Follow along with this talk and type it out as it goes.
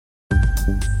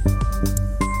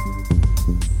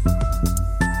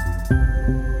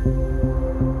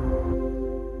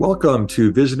Welcome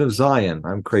to Vision of Zion.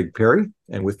 I'm Craig Perry,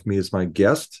 and with me is my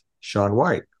guest, Sean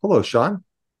White. Hello, Sean.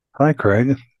 Hi,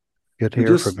 Craig. Good to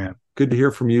hear from you. Good to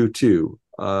hear from you too.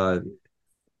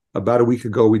 About a week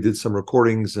ago, we did some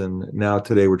recordings, and now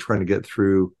today we're trying to get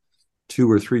through 2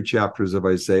 or 3 chapters of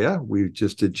Isaiah. We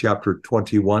just did chapter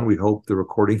 21. We hope the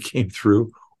recording came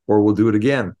through, or we'll do it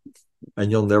again,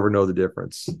 and you'll never know the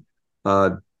difference.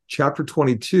 Chapter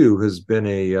 22 has been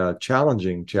a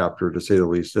challenging chapter, to say the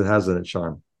least. It hasn't it,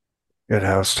 Sean? It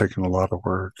has taken a lot of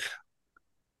work.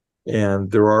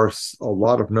 And there are a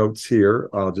lot of notes here.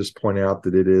 I'll just point out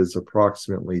that it is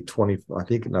approximately 20, I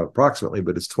think not approximately,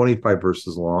 but it's 25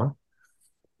 verses long.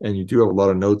 And you do have a lot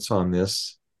of notes on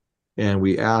this. And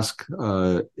we ask,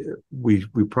 we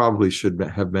probably should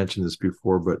have mentioned this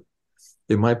before, but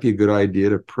it might be a good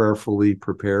idea to prayerfully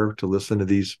prepare to listen to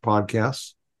these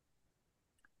podcasts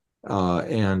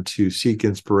and to seek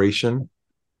inspiration.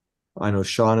 I know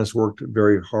Sean has worked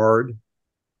very hard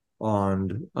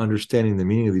on understanding the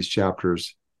meaning of these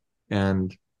chapters,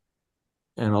 and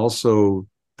also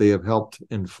they have helped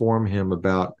inform him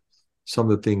about some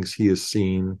of the things he has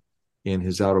seen in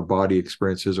his out-of-body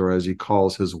experiences, or as he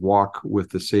calls his walk with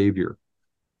the Savior.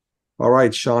 All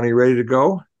right, Sean, are you ready to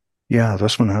go? Yeah,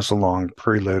 this one has a long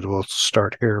prelude. We'll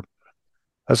start here.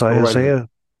 As Right.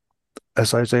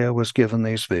 Isaiah was given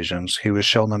these visions, he was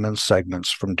shown them in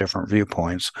segments from different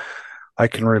viewpoints. I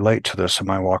can relate to this in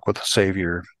my walk with the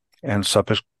Savior and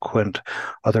subsequent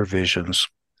other visions.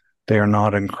 They are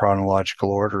not in chronological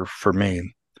order for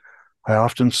me. I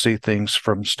often see things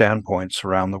from standpoints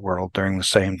around the world during the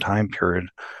same time period,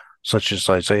 such as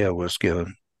Isaiah was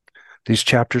given. These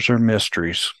chapters are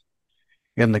mysteries.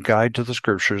 In the Guide to the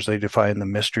Scriptures, they define the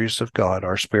mysteries of God,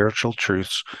 our spiritual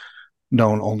truths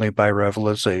known only by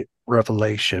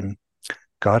revelation.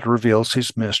 God reveals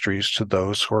his mysteries to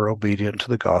those who are obedient to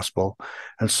the gospel,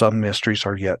 and some mysteries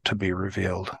are yet to be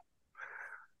revealed.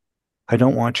 I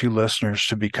don't want you listeners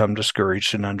to become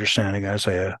discouraged in understanding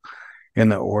Isaiah in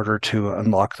the order to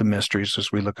unlock the mysteries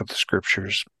as we look at the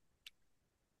Scriptures.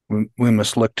 We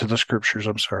must look to the Scriptures,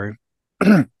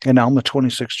 In Alma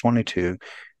 26:22,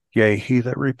 yea, he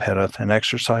that repenteth and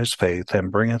exerciseth faith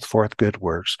and bringeth forth good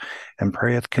works and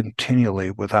prayeth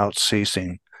continually without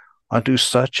ceasing, unto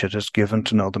such it is given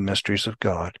to know the mysteries of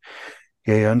God.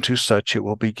 Yea, unto such it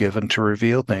will be given to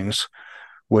reveal things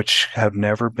which have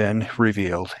never been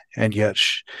revealed, and yet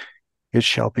it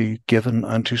shall be given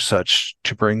unto such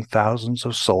to bring thousands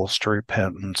of souls to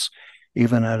repentance,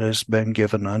 even as it has been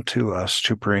given unto us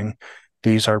to bring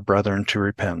these our brethren to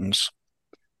repentance.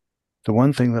 The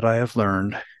one thing that I have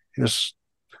learned is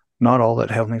not all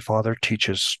that Heavenly Father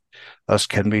teaches us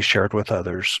can be shared with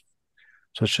others.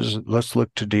 Such as, let's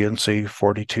look to D&C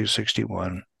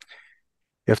 4261.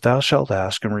 If thou shalt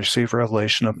ask and receive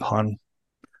revelation upon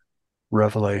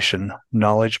revelation,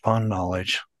 knowledge upon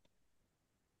knowledge,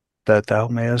 that thou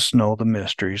mayest know the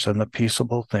mysteries and the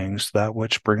peaceable things, that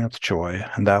which bringeth joy,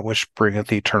 and that which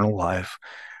bringeth eternal life,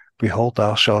 behold,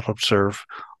 thou shalt observe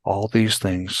all these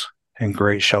things, and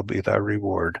great shall be thy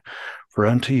reward. For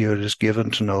unto you it is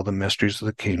given to know the mysteries of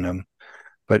the kingdom,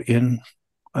 but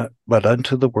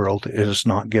unto the world it is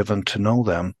not given to know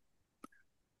them.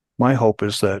 My hope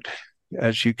is that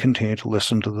as you continue to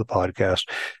listen to the podcast,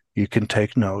 you can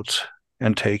take notes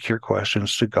and take your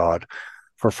questions to God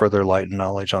for further light and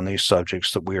knowledge on these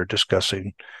subjects that we are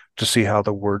discussing, to see how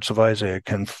the words of Isaiah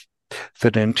can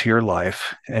fit into your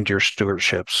life and your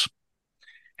stewardships.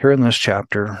 Here in this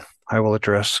chapter, I will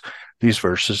address these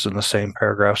verses in the same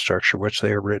paragraph structure which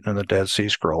they are written in the Dead Sea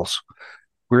Scrolls.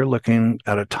 We're looking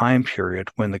at a time period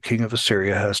when the king of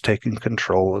Assyria has taken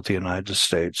control of the United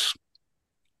States.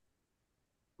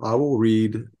 I will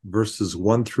read verses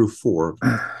 1 through 4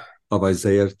 of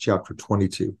Isaiah chapter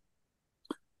 22.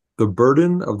 The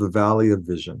burden of the valley of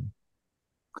vision.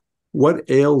 What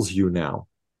ails you now,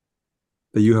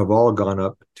 that you have all gone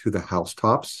up to the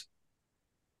housetops?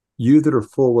 You that are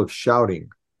full of shouting,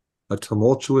 a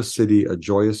tumultuous city, a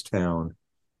joyous town.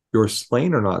 Your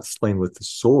slain are not slain with the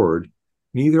sword,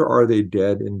 neither are they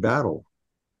dead in battle.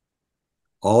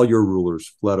 All your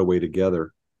rulers fled away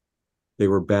together. They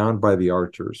were bound by the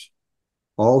archers.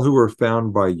 All who were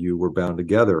found by you were bound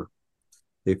together.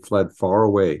 They fled far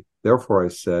away. Therefore I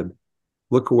said,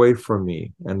 look away from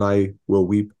me, and I will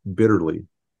weep bitterly.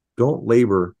 Don't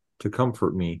labor to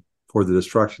comfort me for the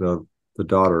destruction of the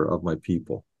daughter of my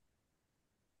people.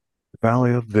 The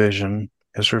Valley of Vision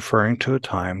is referring to a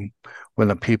time when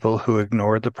the people who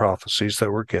ignored the prophecies that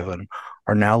were given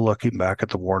are now looking back at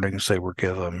the warnings they were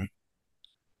given.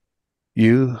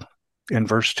 You In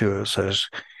verse 2, it says,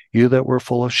 "You that were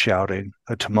full of shouting,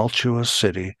 a tumultuous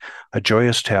city, a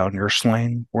joyous town, your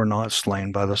slain were not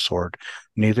slain by the sword,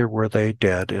 neither were they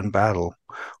dead in battle."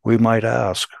 We might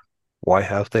ask, why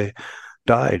have they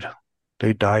died?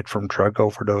 They died from drug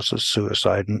overdoses,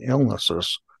 suicide, and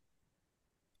illnesses.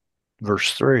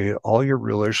 Verse 3, all your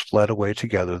rulers fled away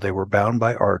together. They were bound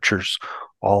by archers.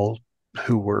 All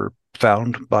who were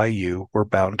found by you were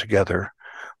bound together.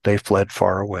 They fled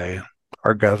far away.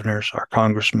 Our governors, our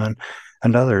congressmen,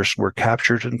 and others were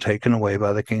captured and taken away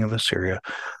by the king of Assyria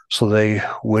so they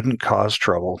wouldn't cause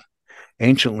trouble.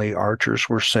 Anciently, archers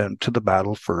were sent to the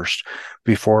battle first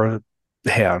beforehand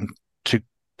to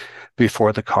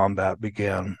before the combat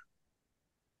began.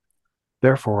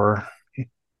 Therefore,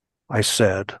 I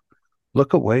said,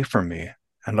 look away from me,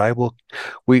 and I will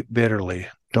weep bitterly.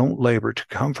 Don't labor to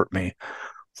comfort me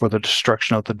for the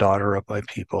destruction of the daughter of my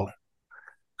people.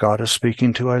 God is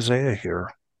speaking to Isaiah here.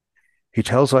 He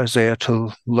tells Isaiah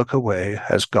to look away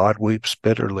as God weeps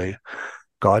bitterly.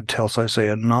 God tells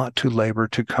Isaiah not to labor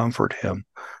to comfort him.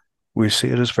 We see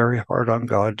it as very hard on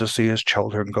God to see his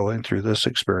children going through this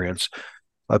experience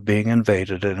of being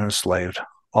invaded and enslaved,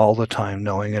 all the time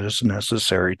knowing it is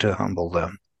necessary to humble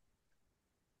them.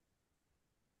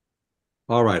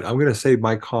 All right, I'm going to save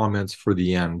my comments for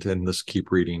the end and let's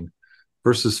keep reading.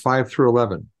 Verses 5 through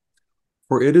 11.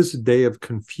 For it is a day of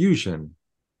confusion.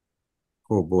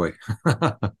 Oh boy.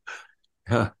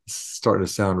 Starting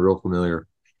to sound real familiar.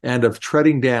 And of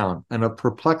treading down and of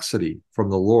perplexity from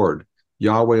the Lord,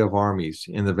 Yahweh of armies,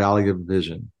 in the valley of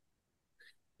vision.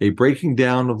 A breaking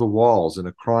down of the walls and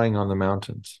a crying on the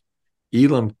mountains.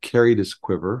 Elam carried his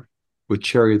quiver with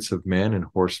chariots of men and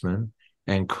horsemen,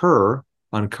 and Ker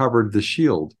uncovered the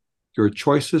shield. Your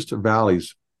choicest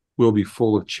valleys will be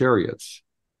full of chariots,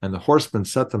 and the horsemen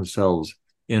set themselves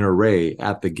in array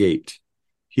at the gate.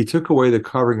 He took away the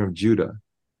covering of Judah,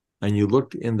 and you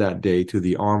looked in that day to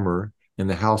the armor in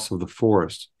the house of the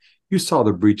forest. You saw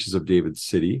the breaches of David's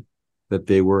city, that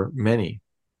they were many,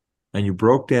 and you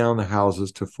broke down the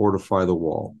houses to fortify the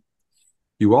wall.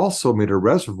 You also made a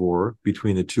reservoir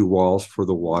between the two walls for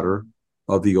the water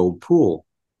of the old pool,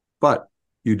 but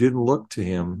you didn't look to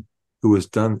him who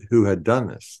had done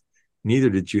this. Neither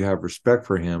did you have respect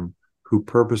for him who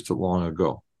purposed it long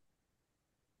ago.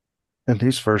 In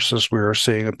these verses, we are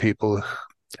seeing a people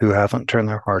who haven't turned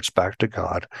their hearts back to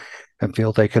God and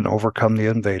feel they can overcome the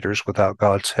invaders without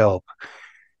God's help.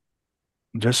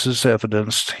 This is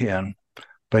evidenced in,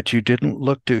 but you didn't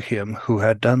look to him who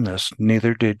had done this,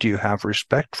 neither did you have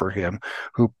respect for him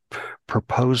who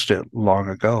proposed it long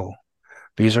ago.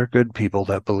 These are good people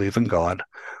that believe in God,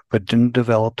 but didn't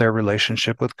develop their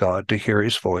relationship with God to hear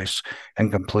his voice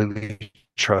and completely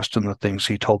trust in the things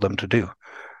he told them to do.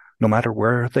 No matter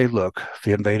where they look,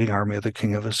 the invading army of the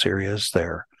king of Assyria is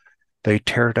there. They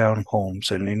tear down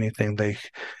homes and anything they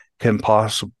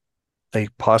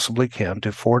possibly can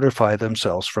to fortify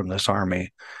themselves from this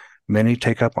army. Many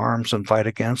take up arms and fight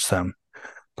against them,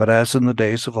 but as in the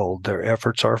days of old, their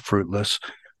efforts are fruitless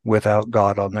without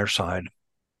God on their side.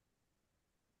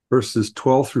 Verses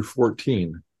 12 through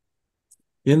 14.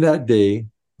 In that day,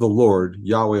 the Lord,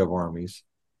 Yahweh of armies,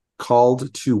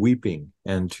 called to weeping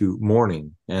and to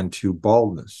mourning and to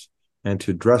baldness and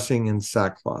to dressing in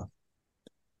sackcloth.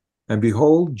 And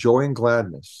behold, joy and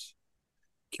gladness,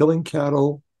 killing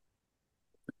cattle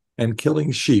and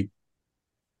killing sheep,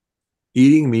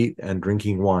 eating meat and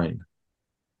drinking wine.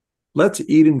 Let's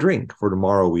eat and drink, for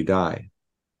tomorrow we die.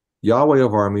 Yahweh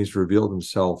of armies revealed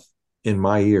himself in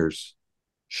my ears.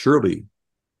 Surely,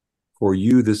 for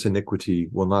you this iniquity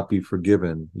will not be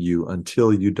forgiven you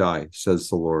until you die, says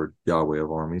the Lord, Yahweh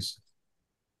of armies.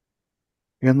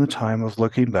 In the time of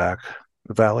looking back,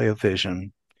 the valley of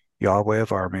vision, Yahweh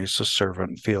of armies, the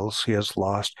servant, feels he has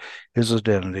lost his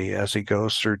identity as he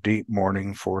goes through deep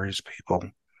mourning for his people.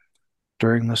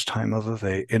 During this time of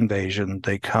invasion,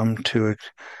 they continue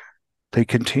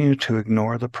to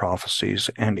ignore the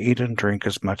prophecies and eat and drink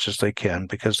as much as they can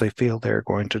because they feel they are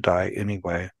going to die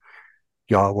anyway.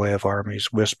 Yahweh of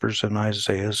armies whispers in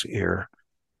Isaiah's ear,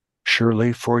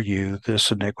 surely for you this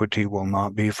iniquity will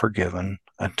not be forgiven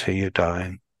until you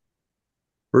die.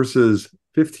 Verses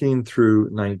 15 through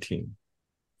 19.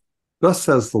 Thus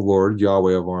says the Lord,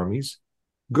 Yahweh of armies,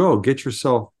 go, get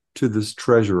yourself to this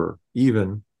treasurer,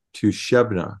 even to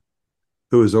Shebna,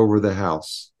 who is over the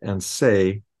house, and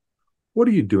say, what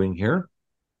are you doing here?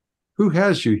 Who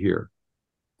has you here,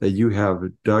 that you have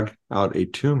dug out a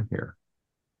tomb here?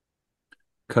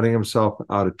 Cutting himself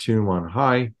out a tomb on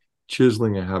high,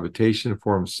 chiseling a habitation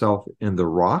for himself in the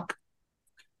rock?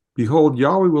 Behold,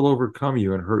 Yahweh will overcome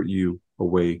you and hurl you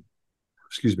away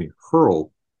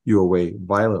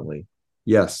violently.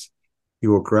 Yes, he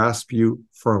will grasp you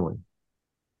firmly.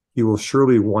 He will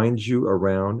surely wind you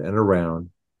around and around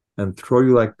and throw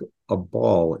you like a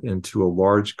ball into a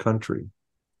large country.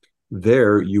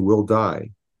 There you will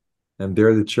die, and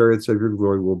there the chariots of your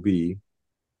glory will be,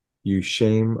 you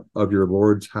shame of your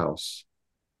Lord's house.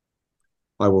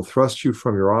 I will thrust you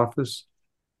from your office.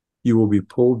 You will be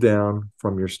pulled down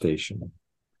from your station.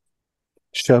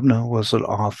 Shebna was an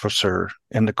officer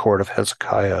in the court of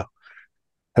Hezekiah.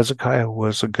 Hezekiah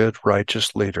was a good,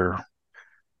 righteous leader.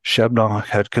 Shebna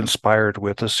had conspired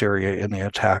with Assyria in the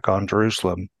attack on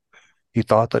Jerusalem. He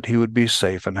thought that he would be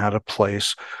safe and had a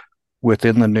place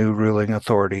within the new ruling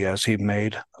authority as he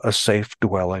made a safe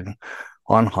dwelling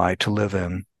on high to live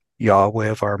in. Yahweh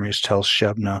of armies tells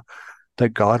Shebna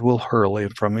that God will hurl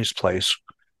him from his place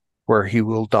where he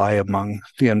will die among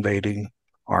the invading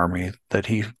army that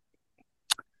he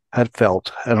had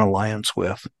felt an alliance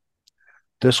with.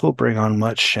 This will bring on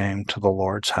much shame to the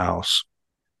Lord's house.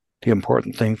 The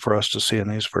important thing for us to see in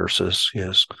these verses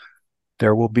is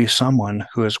there will be someone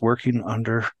who is working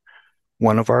under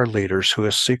one of our leaders who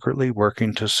is secretly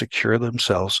working to secure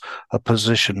themselves a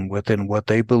position within what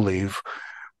they believe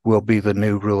will be the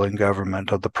new ruling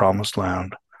government of the promised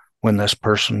land. When this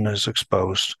person is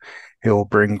exposed, it will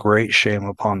bring great shame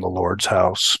upon the Lord's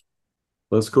house.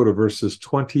 Let's go to verses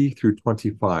 20 through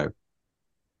 25.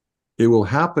 It will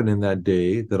happen in that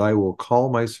day that I will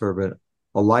call my servant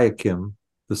Eliakim,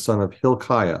 the son of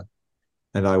Hilkiah,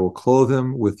 and I will clothe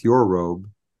him with your robe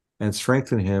and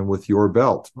strengthen him with your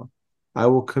belt. I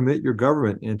will commit your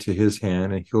government into his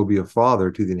hand, and he'll be a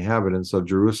father to the inhabitants of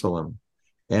Jerusalem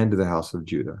and to the house of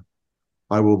Judah.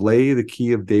 I will lay the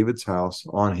key of David's house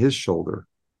on his shoulder.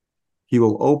 He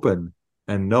will open,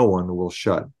 and no one will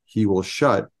shut. He will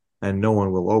shut, and no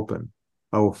one will open.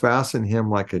 I will fasten him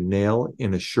like a nail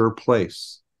in a sure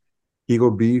place. He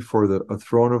will be for a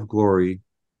throne of glory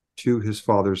to his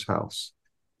father's house.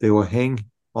 They will hang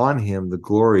on him the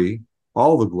glory,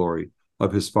 all the glory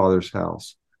of his father's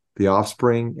house, the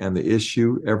offspring and the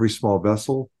issue, every small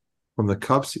vessel, from the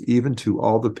cups even to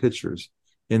all the pitchers.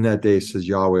 In that day, says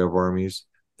Yahweh of armies,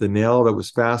 the nail that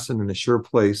was fastened in a sure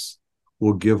place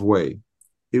will give way.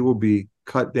 It will be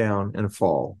cut down and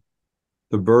fall.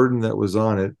 The burden that was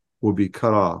on it will be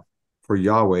cut off, for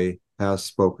Yahweh has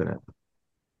spoken it.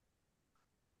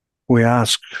 We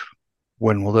ask,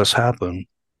 when will this happen?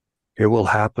 It will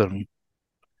happen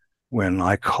when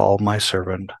I call my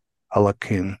servant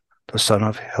Eliakim, the son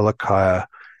of Hilkiah,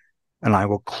 and I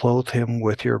will clothe him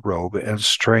with your robe and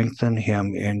strengthen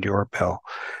him in your belt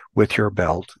with your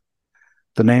belt.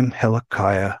 The name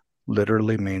Hilkiah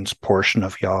literally means portion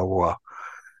of Yahweh.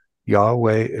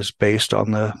 Yahweh is based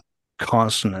on the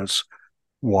consonants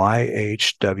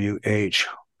YHWH,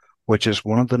 which is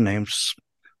one of the names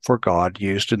for God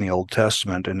used in the Old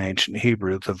Testament. In ancient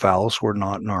Hebrew, the vowels were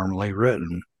not normally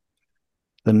written.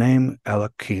 The name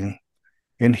Eliakim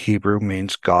in Hebrew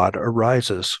means God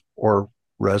arises, or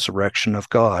resurrection of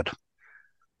God.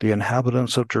 The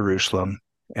inhabitants of Jerusalem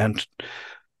and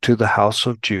to the house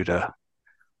of Judah,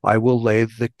 I will lay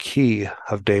the key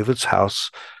of David's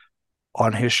house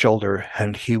on his shoulder,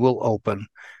 and he will open,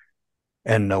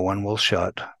 and no one will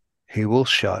shut. He will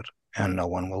shut, and no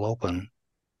one will open.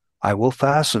 I will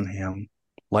fasten him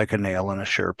like a nail in a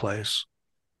sure place.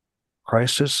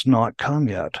 Christ has not come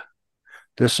yet.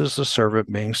 This is the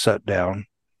servant being sent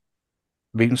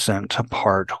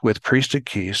apart with priesthood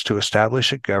keys to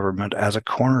establish a government as a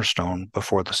cornerstone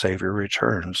before the Savior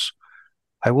returns.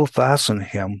 I will fasten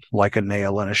him like a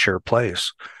nail in a sure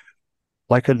place.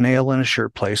 Like a nail in a sure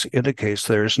place indicates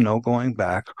there is no going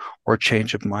back or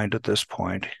change of mind at this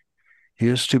point. He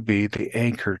is to be the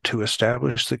anchor to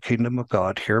establish the kingdom of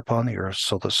God here upon the earth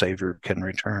so the Savior can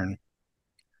return.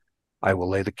 I will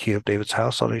lay the key of David's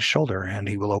house on his shoulder, and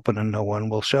he will open and no one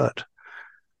will shut.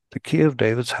 The key of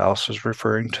David's house is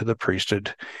referring to the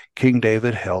priesthood King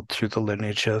David held through the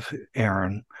lineage of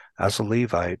Aaron as a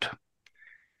Levite.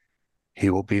 He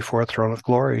will be for a throne of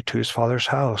glory to his father's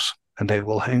house, and they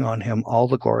will hang on him all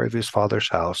the glory of his father's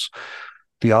house,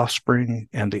 the offspring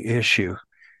and the issue,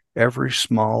 every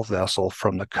small vessel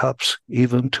from the cups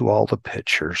even to all the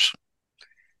pitchers.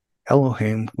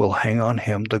 Elohim will hang on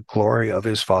him the glory of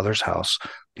his father's house,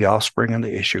 the offspring and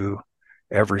the issue,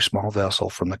 every small vessel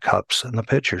from the cups and the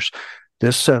pitchers.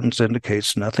 This sentence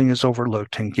indicates nothing is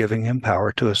overlooked in giving him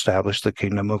power to establish the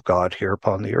kingdom of God here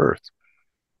upon the earth.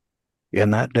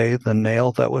 In that day, the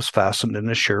nail that was fastened in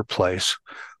a sure place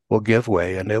will give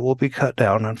way, and it will be cut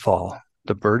down and fall.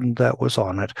 The burden that was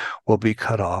on it will be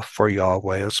cut off, for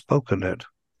Yahweh has spoken it.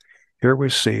 Here we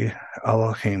see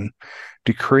Elohim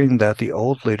decreeing that the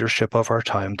old leadership of our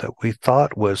time that we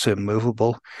thought was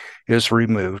immovable is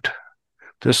removed.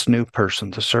 This new person,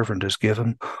 the servant, is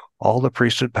given all the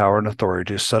priesthood power and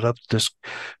authority to set up this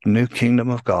new kingdom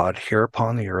of God here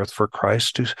upon the earth for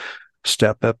Christ to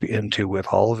step up into with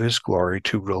all of his glory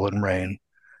to rule and reign.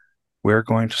 We're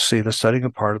going to see the setting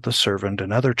apart of the servant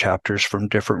in other chapters from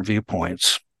different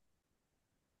viewpoints.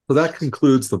 So that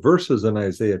concludes the verses in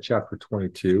Isaiah chapter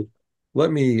 22.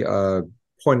 Let me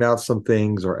point out some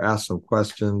things or ask some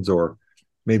questions or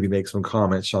maybe make some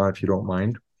comments, Sean, if you don't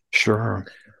mind. Sure.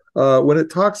 When it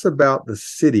talks about the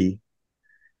city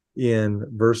in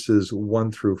verses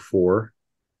 1 through 4,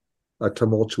 a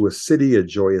tumultuous city, a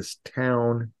joyous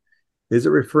town, is it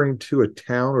referring to a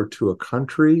town or to a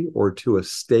country or to a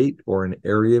state or an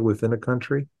area within a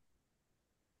country?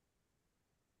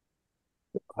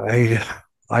 I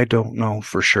I don't know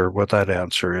for sure what that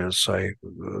answer is.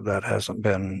 That hasn't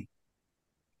been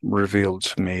revealed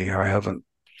to me. I haven't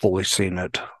fully seen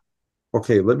it.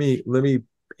 Okay, let me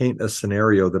paint a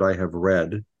scenario that I have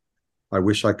read. I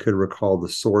wish I could recall the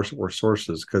source or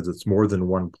sources because it's more than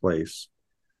one place.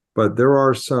 But there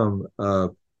are some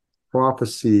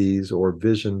prophecies or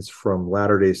visions from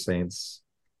Latter-day Saints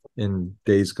in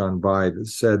days gone by that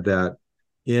said that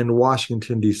in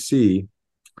Washington, D.C.,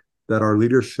 that our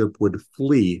leadership would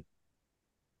flee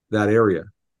that area,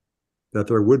 that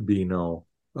there would be no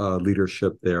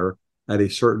leadership there at a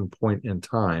certain point in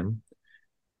time.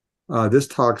 This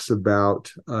talks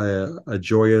about a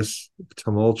joyous,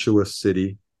 tumultuous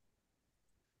city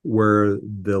where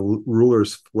the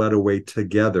rulers fled away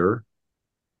together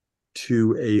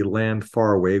to a land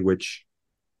far away, which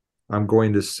I'm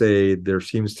going to say there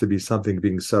seems to be something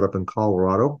being set up in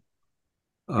Colorado,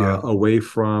 Yeah, away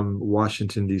from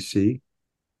Washington, D.C.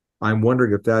 I'm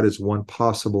wondering if that is one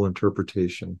possible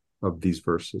interpretation of these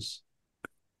verses.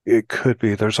 it could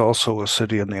be. There's also a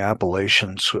city in the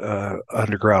Appalachians,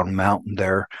 underground mountain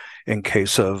there, in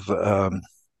case of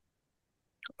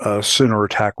a sooner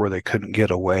attack where they couldn't get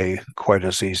away quite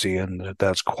as easy, and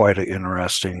that's quite an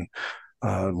interesting.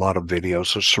 Lot of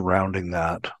videos are surrounding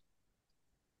that.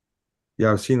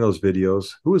 Yeah, I've seen those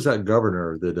videos. Who was that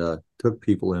governor that took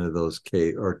people into those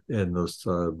cave or in those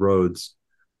roads?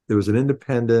 There was an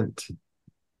independent.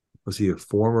 Was he a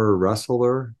former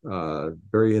wrestler?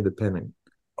 Very independent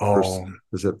person. Oh,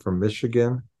 Was it from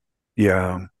Michigan?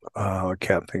 yeah. I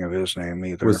can't think of his name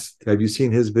either. Was Have you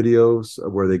seen his videos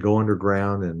where they go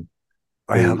underground and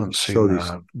I they haven't show seen these?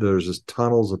 that. There's just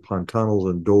tunnels upon tunnels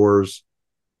and doors,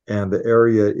 and the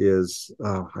area is.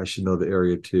 I should know the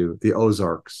area too. The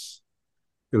Ozarks.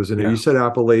 It was in. You Yeah, said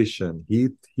Appalachian.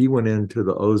 He went into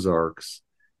the Ozarks,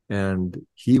 and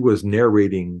he was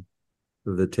narrating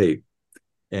the tape,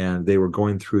 and they were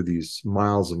going through these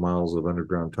miles and miles of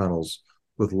underground tunnels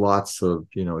with lots of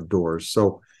doors.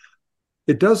 So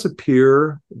it does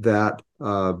appear that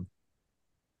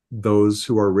those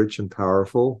who are rich and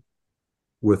powerful,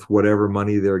 with whatever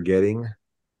money they're getting,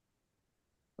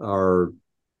 are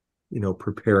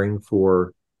preparing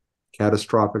for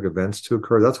catastrophic events to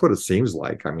occur. That's what it seems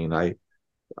like. I mean, I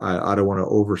don't want to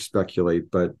over speculate,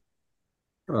 but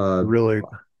uh, really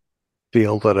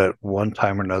feel that at one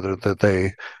time or another that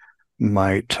they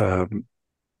might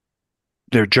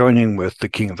they're joining with the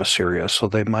king of Assyria, so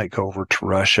they might go over to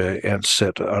Russia and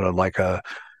sit on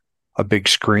a big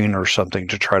screen or something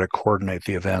to try to coordinate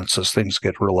the events as things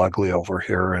get real ugly over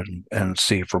here and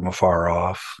see from afar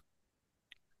off.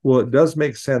 well, it does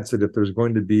make sense that if there's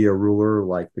going to be a ruler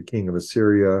like the king of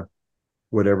Assyria,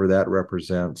 whatever that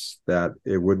represents, that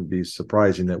it wouldn't be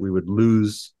surprising that we would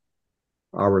lose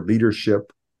our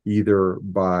leadership either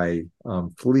by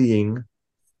fleeing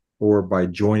or by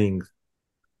joining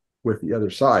with the other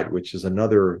side, which is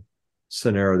another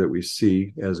scenario that we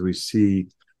see as we see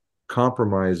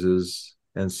compromises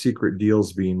and secret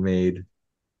deals being made,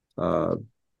 uh,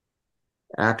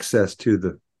 access to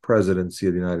the presidency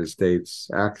of the United States,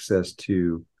 access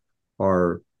to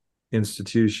our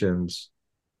institutions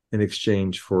in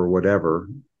exchange for whatever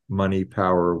money,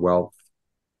 power, wealth,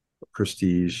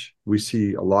 prestige. We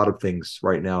see a lot of things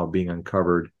right now being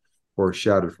uncovered or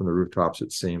shouted from the rooftops,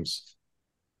 it seems.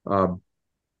 Um,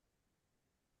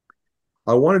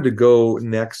 I wanted to go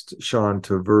next, Sean,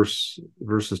 to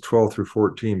verses 12 through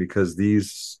 14, because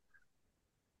these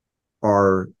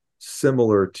are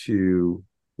similar to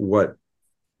what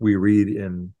we read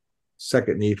in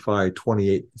Second Nephi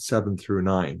 28, 7 through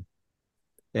 9.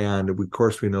 And of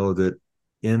course, we know that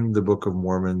in the Book of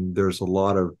Mormon, there's a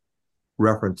lot of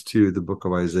reference to the Book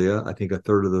of Isaiah. I think a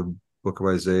third of the Book of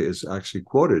Isaiah is actually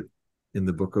quoted in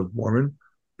the Book of Mormon.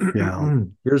 Yeah.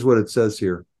 Here's what it says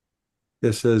here.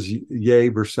 It says, yea,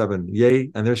 verse 7, yea,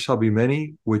 and there shall be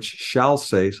many which shall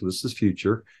say, so this is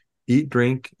future, eat,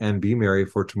 drink, and be merry,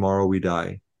 for tomorrow we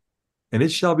die. And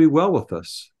it shall be well with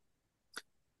us.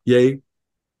 Yea,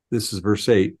 this is verse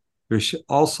 8, there shall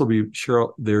also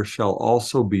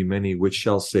be many which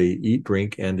shall say, eat,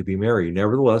 drink, and to be merry.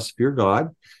 Nevertheless, fear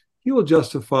God. He will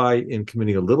justify in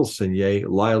committing a little sin, yea,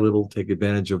 lie a little, take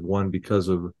advantage of one because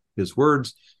of his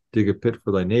words, dig a pit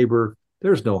for thy neighbor.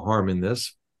 There's no harm in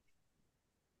this.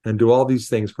 And do all these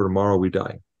things, for tomorrow we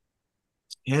die.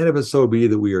 And if it so be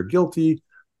that we are guilty,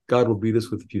 God will beat us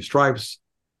with a few stripes,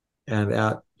 and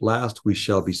at last we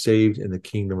shall be saved in the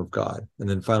kingdom of God. And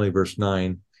then finally, verse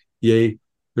 9, yea,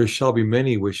 there shall be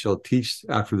many which shall teach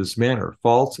after this manner,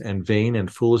 false and vain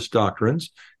and foolish doctrines,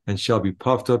 and shall be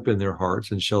puffed up in their hearts,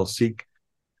 and shall seek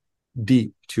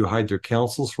deep to hide their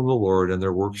counsels from the Lord, and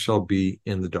their work shall be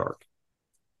in the dark.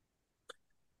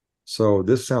 So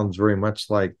this sounds very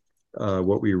much like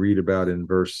what we read about in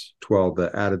verse 12,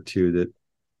 the attitude that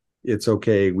it's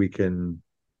okay, we can,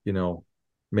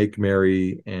 make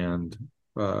merry and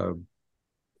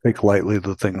Take lightly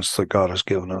the things that God has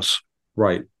given us.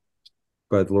 right.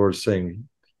 But the Lord is saying,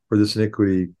 for this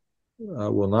iniquity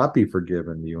will not be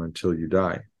forgiven you until you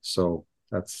die. So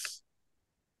that's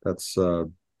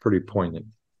pretty poignant.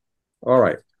 All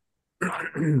right.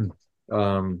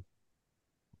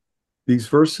 These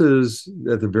verses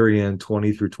at the very end,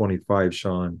 20 through 25,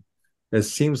 Sean, it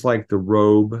seems like the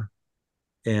robe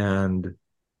and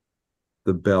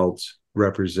the belt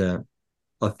represent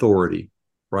authority,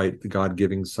 right? God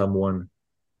giving someone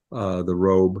the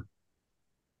robe.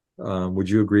 Would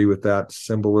you agree with that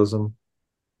symbolism?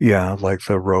 Yeah, like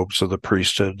the robes of the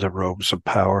priesthood, the robes of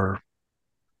power.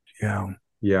 Yeah.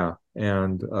 Yeah.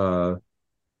 And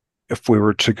If we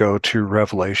were to go to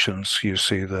Revelations, you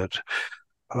see that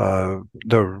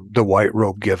the white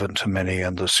robe given to many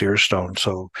and the seer stone.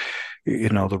 So,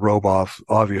 the robe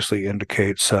obviously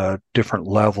indicates a different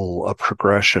level of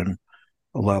progression,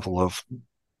 a level of,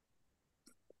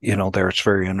 there it's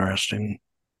very interesting.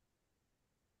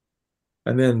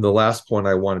 and then the last point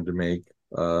I wanted to make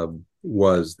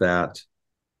was that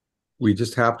we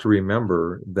just have to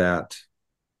remember that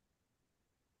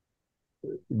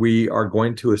we are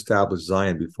going to establish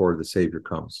Zion before the Savior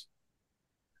comes.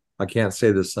 I can't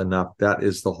say this enough. That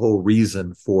is the whole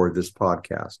reason for this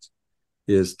podcast,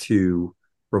 is to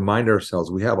remind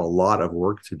ourselves we have a lot of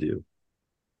work to do.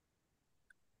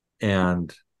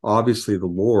 And obviously, the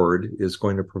Lord is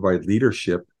going to provide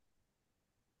leadership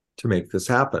to make this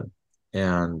happen.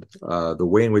 And the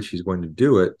way in which he's going to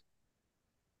do it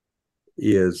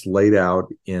is laid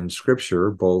out in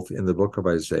Scripture, both in the book of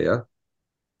Isaiah.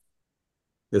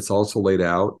 It's also laid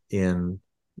out in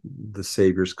the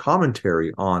Savior's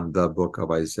commentary on the book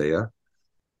of Isaiah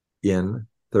in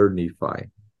 3rd Nephi,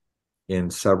 in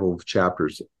several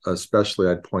chapters. Especially,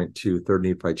 I'd point to 3rd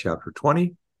Nephi chapter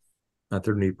 20 and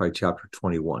 3rd Nephi chapter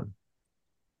 21.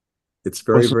 It's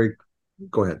very, Wasn't very,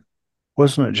 go ahead.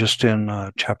 wasn't it just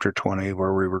in chapter 20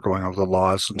 where we were going over the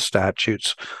laws and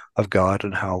statutes of God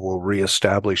and how we'll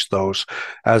reestablish those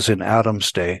as in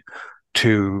Adam's day,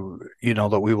 to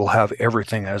that we will have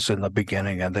everything as in the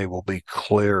beginning and they will be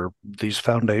clear. These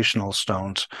foundational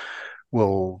stones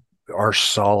will are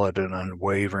solid and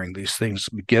unwavering. These things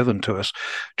given to us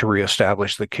to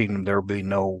reestablish the kingdom. There will be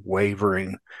no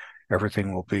wavering.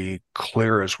 Everything will be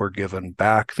clear as we're given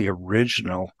back the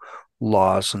original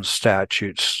laws and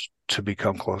statutes to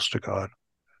become close to God.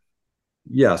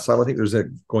 Yes, I don't think there's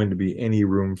going to be any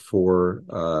room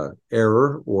for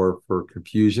error or for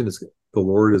confusion. The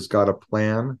Lord has got a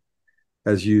plan,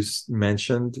 as you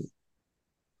mentioned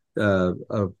a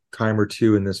time or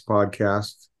two in this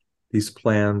podcast. These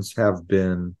plans have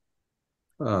been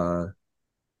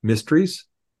mysteries,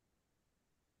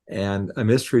 and a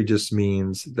mystery just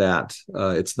means that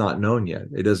it's not known yet.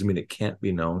 It doesn't mean it can't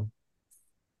be known.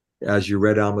 As you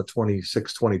read Alma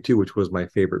 26:22, which was my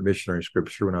favorite missionary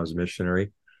scripture when I was a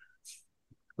missionary,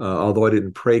 although I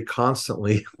didn't pray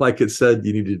constantly like it said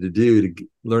you needed to do to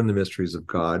learn the mysteries of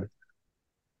God,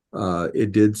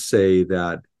 it did say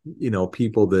that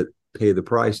people that pay the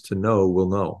price to know will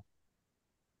know.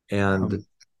 And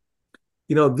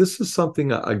this is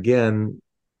something, again,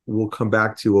 we'll come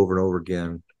back to over and over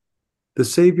again. The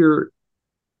Savior,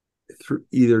 through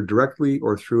either directly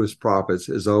or through his prophets,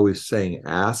 is always saying,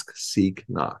 ask, seek,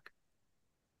 knock,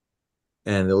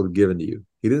 and it'll be given to you.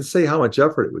 He didn't say how much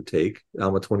effort it would take.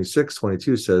 Alma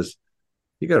 26:22 says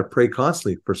you got to pray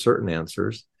constantly for certain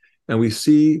answers. And we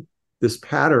see this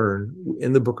pattern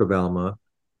in the book of Alma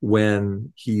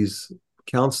when he's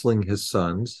counseling his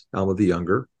sons, Alma the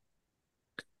younger,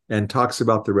 and talks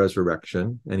about the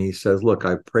resurrection. And he says, look,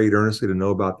 I prayed earnestly to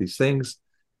know about these things.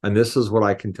 And this is what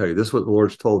I can tell you. This is what the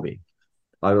Lord's told me.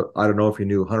 I don't know if he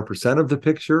knew 100% of the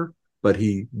picture, but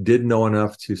he did know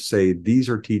enough to say, these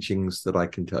are teachings that I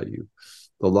can tell you.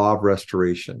 The law of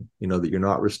restoration, that you're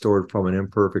not restored from an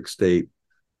imperfect state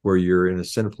where you're in a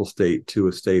sinful state to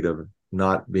a state of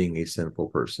not being a sinful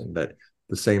person, that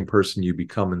the same person you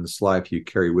become in this life, you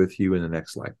carry with you in the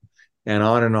next life, and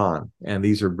on and on. And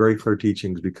these are very clear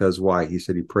teachings because why? He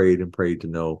said he prayed and prayed to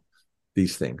know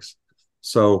these things.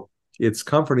 So it's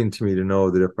comforting to me to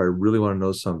know that if I really want to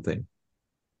know something,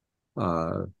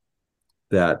 uh,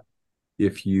 that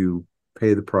if you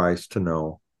pay the price to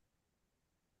know,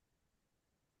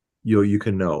 you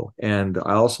can know. And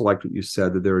I also liked what you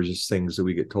said, that there are just things that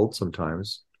we get told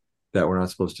sometimes that we're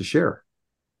not supposed to share.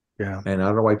 Yeah. And I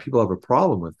don't know why people have a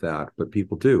problem with that, but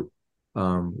people do.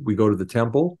 We go to the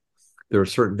temple. There are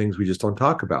certain things we just don't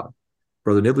talk about.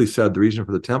 Brother Nibley said the reason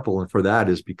for the temple and for that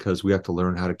is because we have to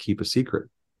learn how to keep a secret.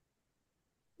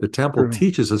 The temple True.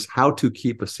 teaches us how to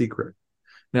keep a secret.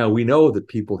 Now, we know that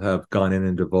people have gone in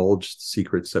and divulged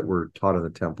secrets that were taught in the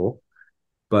temple,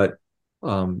 but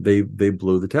they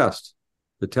blew the test.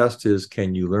 The test is,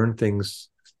 can you learn things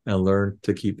and learn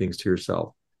to keep things to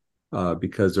yourself?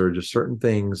 Because there are just certain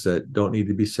things that don't need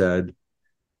to be said.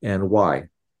 And why?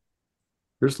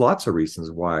 There's lots of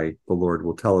reasons why the Lord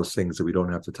will tell us things that we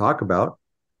don't have to talk about.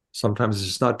 Sometimes it's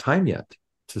just not time yet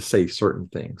to say certain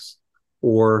things.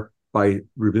 Or by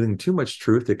revealing too much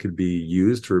truth, it could be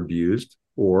used or abused,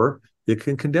 or it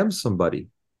can condemn somebody.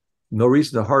 No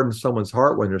reason to harden someone's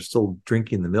heart when they're still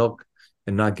drinking the milk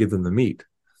and not give them the meat.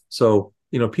 So,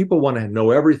 people want to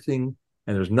know everything,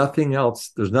 and there's nothing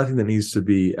else. There's nothing that needs to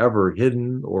be ever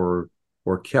hidden or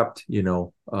kept,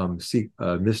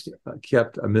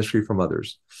 kept a mystery from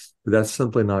others. But that's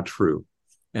simply not true.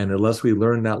 And unless we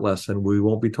learn that lesson, we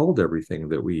won't be told everything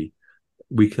that we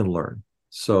can learn.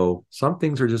 So some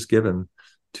things are just given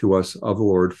to us of the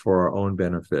Lord for our own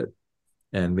benefit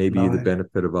and maybe the No,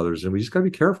 benefit of others. And we just got to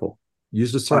be careful.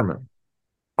 Use I, discernment.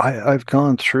 I've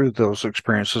gone through those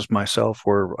experiences myself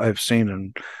where I've seen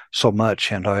and so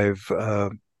much, and I've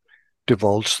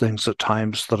divulged things at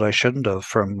times that I shouldn't have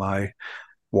from my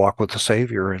walk with the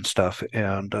Savior and stuff,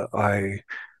 and I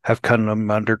have come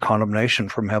under condemnation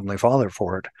from Heavenly Father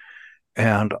for it.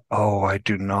 And oh, I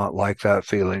do not like that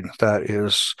feeling. That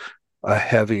is a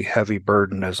heavy, heavy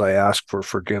burden as I ask for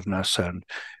forgiveness and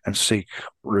seek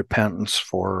repentance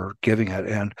for giving it.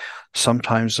 And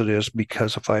sometimes it is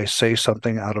because if I say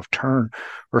something out of turn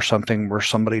or something where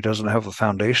somebody doesn't have a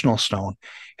foundational stone,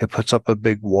 it puts up a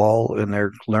big wall in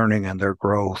their learning and their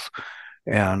growth.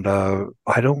 And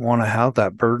I don't want to have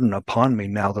that burden upon me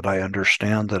now that I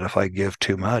understand that if I give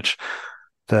too much,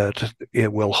 that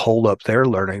it will hold up their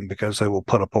learning because they will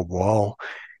put up a wall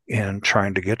in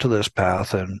trying to get to this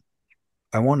path. And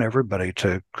I want everybody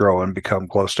to grow and become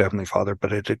close to Heavenly Father,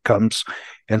 but it comes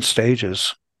in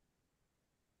stages.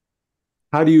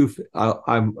 How do you?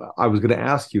 I was going to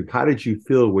ask you, how did you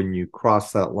feel when you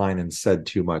crossed that line and said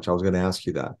too much? I was going to ask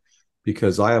you that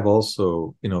because I have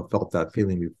also, felt that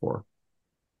feeling before.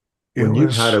 It When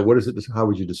you've had was it, what is it? How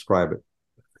would you describe it?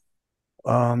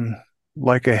 um,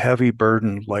 like a heavy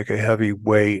burden, like a heavy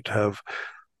weight of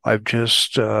I've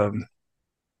just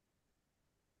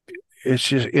it's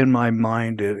just in my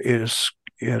mind. It's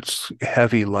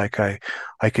heavy. Like I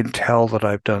can tell that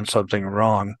I've done something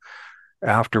wrong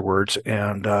afterwards,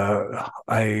 and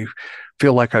I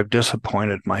feel like I've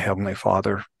disappointed my Heavenly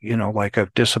Father. Like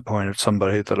I've disappointed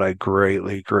somebody that I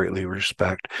greatly, greatly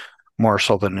respect, more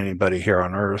so than anybody here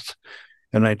on earth.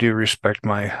 And I do respect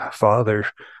my Father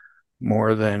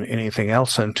more than anything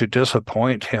else, and to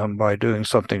disappoint him by doing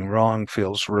something wrong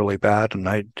feels really bad, and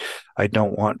I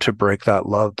don't want to break that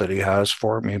love that he has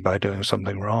for me by doing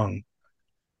something wrong.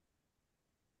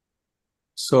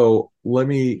 So let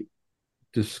me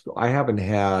just, I haven't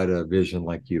had a vision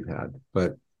like you've had,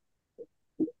 but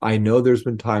I know there's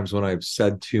been times when I've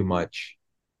said too much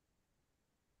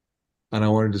and I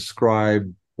want to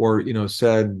describe or,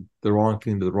 said the wrong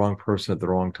thing to the wrong person at the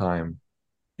wrong time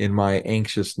in my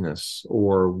anxiousness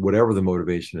or whatever the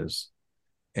motivation is.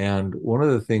 And one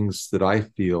of the things that I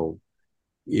feel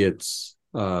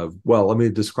well, let me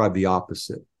describe the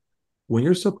opposite. When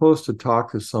you're supposed to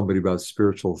talk to somebody about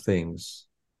spiritual things,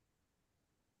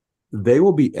 they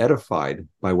will be edified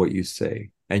by what you say,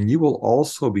 and you will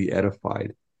also be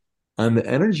edified. On the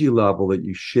energy level that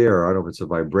you share, I don't know if it's a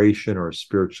vibration or a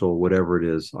spiritual, whatever it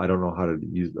is. I don't know how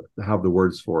to have the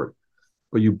words for it,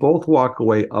 but you both walk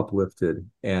away uplifted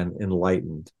and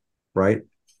enlightened, right?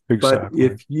 But Exactly.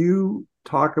 if you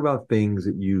talk about things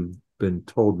that you've been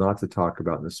told not to talk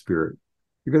about in the spirit,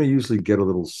 you're going to usually get a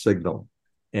little signal.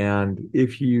 And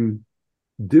if you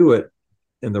do it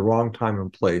in the wrong time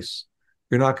and place,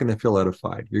 you're not going to feel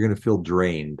edified. You're going to feel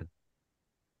drained.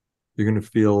 You're going to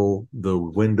feel the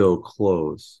window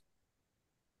close.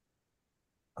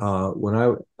 When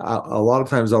a lot of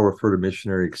times I'll refer to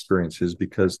missionary experiences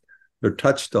because they're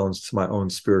touchstones to my own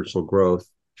spiritual growth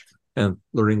and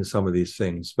learning some of these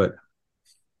things. But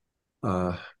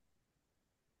uh,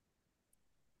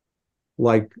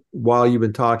 like while you've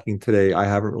been talking today, I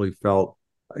haven't really felt,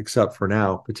 except for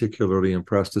now, particularly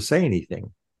impressed to say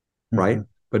anything, right? Hmm.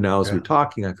 But now as we're Yeah.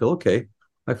 talking, I feel okay.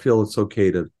 I feel it's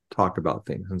okay to talk about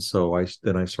things, and so I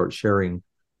start sharing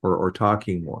or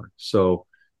talking more. So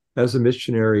as a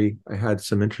missionary, I had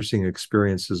some interesting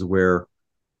experiences where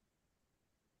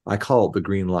I call it the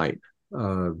green light.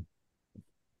 Uh,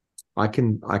 I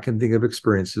can think of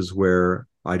experiences where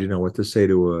I didn't know what to say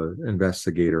to an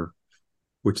investigator,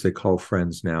 which they call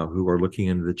friends now, who are looking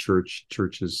into the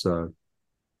church's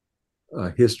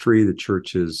history, the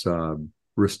church's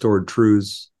restored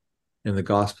truths in the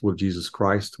gospel of Jesus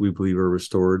Christ. We believe are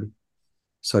restored,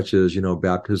 such as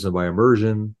baptism by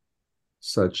immersion,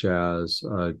 such as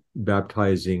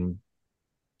baptizing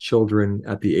children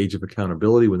at the age of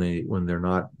accountability when they're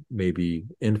not maybe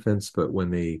infants, but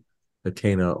when they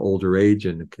attain an older age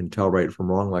and can tell right from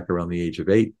wrong, like around the age of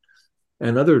 8,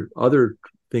 and other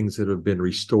things that have been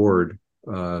restored.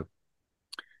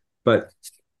 But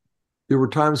there were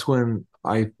times when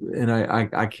I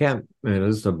can't.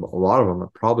 There's a lot of them.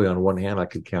 Probably on one hand I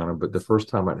could count them, but the first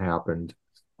time it happened,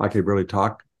 I could barely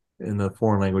talk in the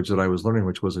foreign language that I was learning,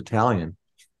 which was Italian.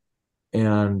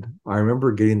 And I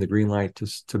remember getting the green light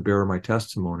to bear my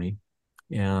testimony,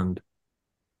 and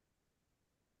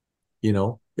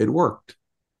it worked.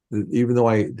 Even though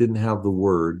I didn't have the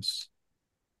words,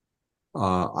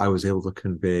 I was able to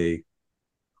convey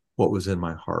what was in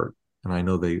my heart, and I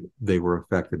know they were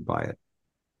affected by it.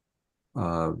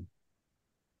 Uh,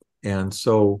 and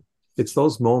so it's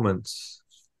those moments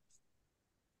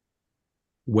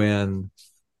when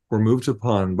we're moved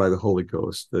upon by the Holy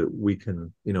Ghost that we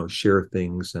can, share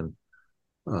things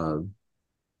uh,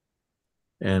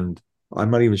 and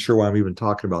I'm not even sure why I'm even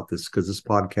talking about this because this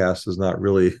podcast is not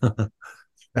really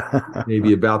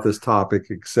maybe about this topic,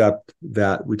 except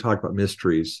that we talk about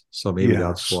mysteries. So maybe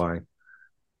that's Yes. why.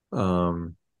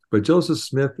 Um, but Joseph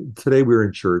Smith, today we were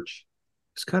in church.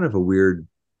 It's kind of a weird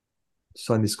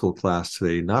Sunday school class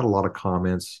today. Not a lot of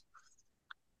comments.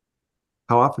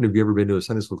 How often have you ever been to a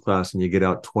Sunday school class and you get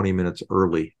out 20 minutes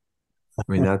early? I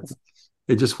mean,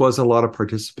 it just wasn't a lot of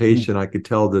participation. I could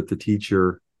tell that the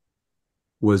teacher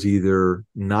was either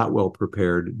not well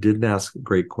prepared, didn't ask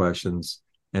great questions,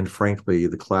 and frankly,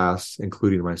 the class,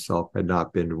 including myself, had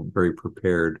not been very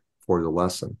prepared for the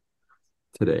lesson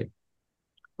today.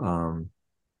 Um,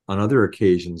 on other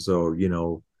occasions, though,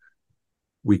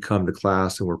 we come to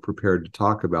class and we're prepared to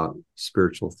talk about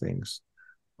spiritual things.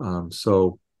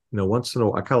 So, once in a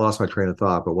while, I kind of lost my train of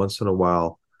thought, but once in a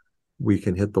while, we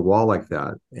can hit the wall like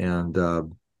that. And,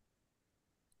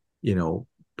 you know,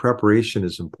 preparation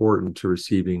is important to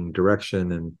receiving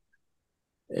direction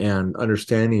and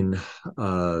understanding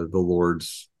the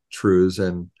Lord's truths,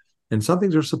 and some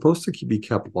things are supposed to be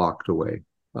kept locked away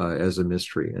as a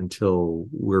mystery until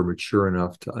we're mature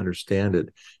enough to understand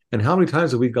it. And how many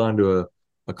times have we gone to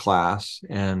a class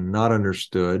and not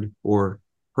understood or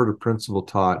heard a principle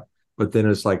taught, but then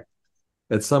it's like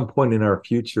at some point in our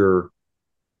future,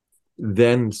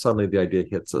 then suddenly the idea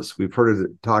hits us. We've heard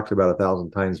it talked about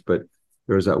 1,000 times, but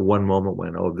there was that one moment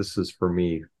when, oh, this is for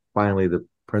me. Finally, the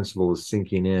principle is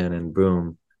sinking in, and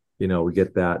boom, we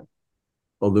get that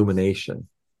illumination.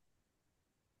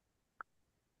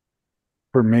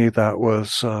 For me, that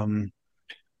was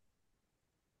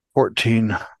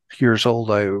 14 years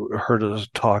old. I heard a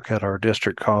talk at our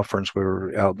district conference. We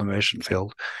were out in the mission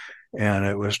field, and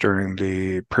it was during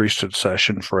the priesthood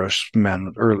session for us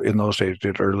men. Early in those days,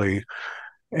 did early,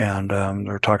 and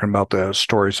they're talking about the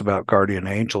stories about guardian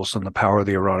angels and the power of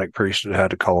the Aaronic priesthood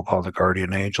had to call upon the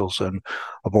guardian angels. And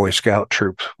a Boy Scout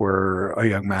troop where a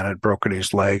young man had broken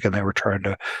his leg, and they were trying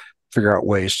to figure out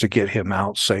ways to get him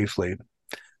out safely.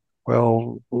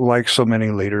 Well, like so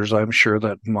many leaders, I'm sure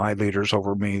that my leaders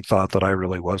over me thought that I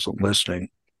really wasn't listening.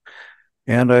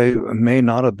 And I may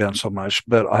not have been so much,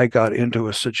 but I got into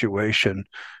a situation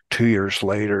 2 years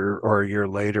later or a year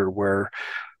later where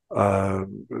uh,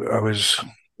 I was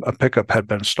a pickup had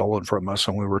been stolen from us,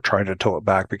 and we were trying to tow it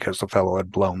back because the fellow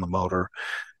had blown the motor,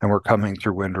 and we're coming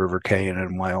through Wind River Canyon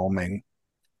in Wyoming,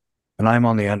 and I'm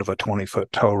on the end of a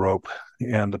 20-foot tow rope,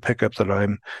 and the pickup that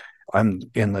I'm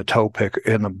in the tow pick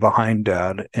in the behind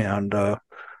dad, and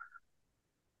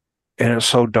and it's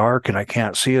so dark and I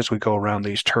can't see as we go around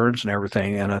these turns and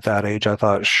everything. And at that age, I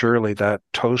thought surely that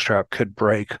toe strap could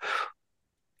break,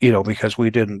 because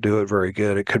we didn't do it very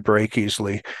good. It could break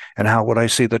easily. And how would I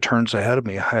see the turns ahead of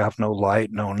me? I have no light,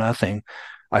 no nothing.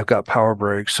 I've got power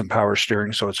brakes and power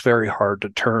steering, so it's very hard to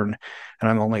turn. And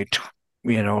I'm only,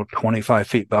 25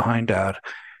 feet behind Dad.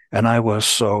 And I was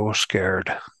so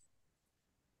scared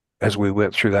as we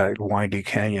went through that windy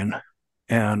canyon.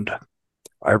 And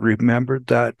I remembered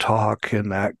that talk in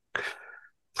that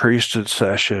priesthood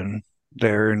session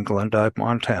there in Glendive,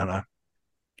 Montana,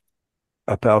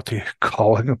 about the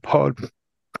calling upon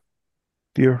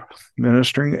the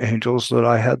ministering angels, that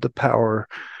I had the power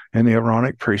in the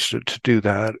Aaronic priesthood to do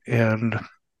that. And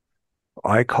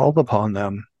I called upon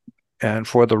them. And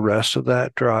for the rest of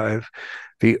that drive,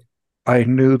 the I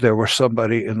knew there was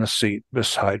somebody in the seat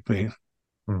beside me.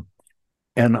 Hmm.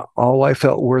 And all I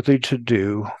felt worthy to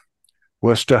do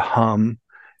was to hum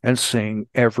and sing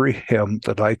every hymn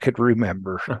that I could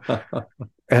remember.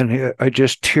 And I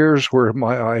just, tears were in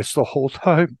my eyes the whole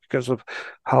time because of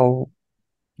how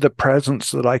the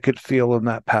presence that I could feel in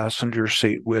that passenger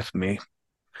seat with me,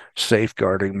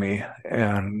 safeguarding me.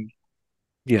 And,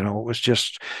 it was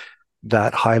just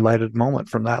that highlighted moment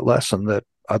from that lesson that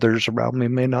others around me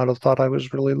may not have thought I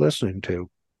was really listening to.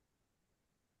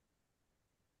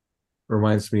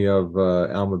 Reminds me of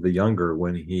Alma the Younger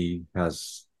when he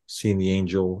has seen the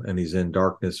angel and he's in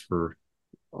darkness for,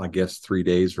 I guess, 3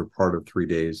 days or part of 3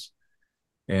 days.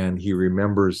 And he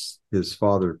remembers his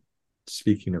father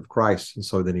speaking of Christ. And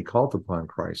so then he called upon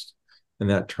Christ. And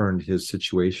that turned his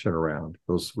situation around.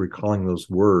 Those recalling those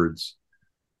words.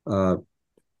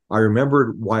 I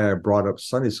remembered why I brought up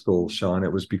Sunday school, Sean.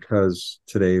 It was because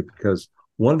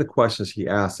one of the questions he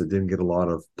asked that didn't get a lot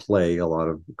of play, a lot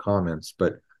of comments,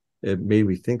 but it made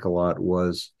me think a lot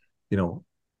was, you know,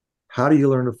 how do you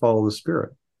learn to follow the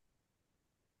Spirit?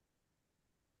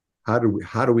 How do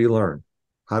we learn?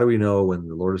 How do we know when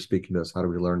the Lord is speaking to us? How do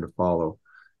we learn to follow?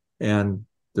 And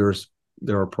there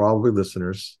are probably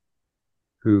listeners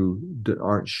who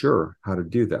aren't sure how to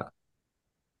do that.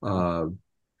 Uh,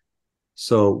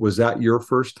 so was that your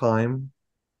first time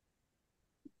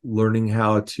learning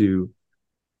how to?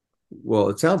 Well,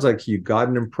 it sounds like you got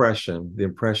an impression, the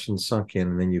impression sunk in,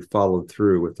 and then you followed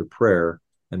through with the prayer,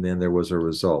 and then there was a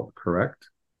result, correct?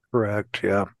 Correct.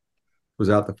 Yeah. Was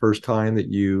that the first time that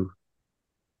you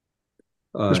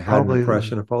It was had an probably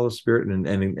impression of follow the Spirit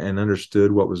and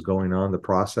understood what was going on, the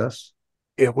process?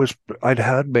 it was I'd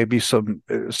had maybe some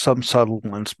subtle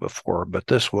ones before, but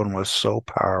this one was so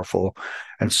powerful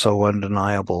and so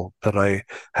undeniable that I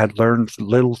had learned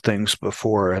little things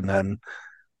before, and then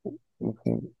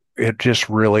it just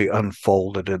really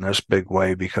unfolded in this big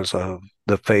way because of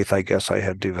the faith I guess I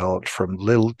had developed from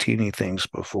little teeny things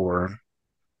before.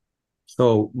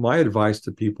 So my advice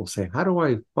to people say, how do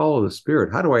I follow the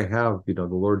Spirit? How do I have, the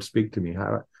Lord speak to me?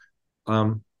 How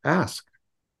ask.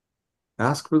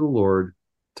 Ask for the Lord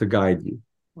to guide you.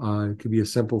 It could be a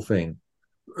simple thing.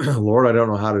 Lord, I don't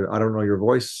know your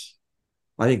voice.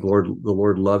 I think the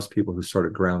Lord loves people who start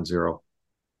at ground zero.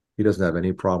 He doesn't have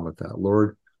any problem with that.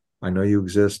 Lord, I know you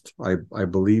exist. I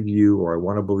believe you, or I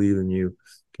want to believe in you.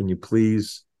 Can you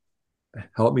please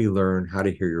help me learn how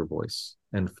to hear your voice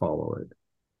and follow it?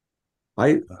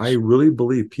 I Yes. really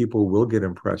believe people will get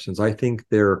impressions. I think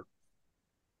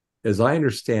as I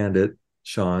understand it,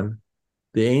 Sean,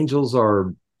 the angels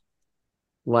are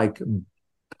like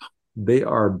they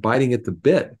are biting at the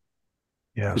bit to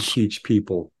Yes. teach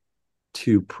people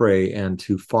to pray and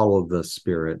to follow the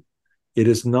Spirit. It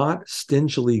is not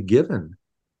stingily given.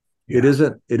 It Yeah.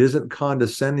 isn't it isn't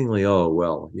condescendingly, oh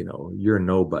well, you're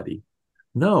nobody.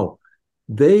 No,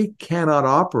 they cannot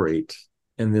operate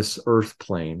in this earth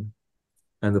plane,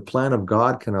 and the plan of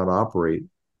God cannot operate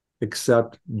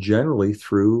except generally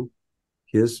through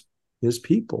his his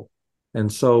people.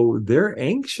 And so they're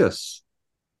anxious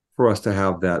for us to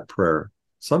have that prayer.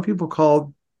 Some people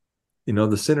call,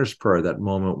 the sinner's prayer, that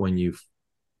moment when you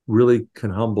really can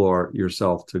humble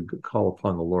yourself to call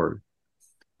upon the Lord.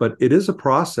 But it is a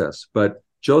process. But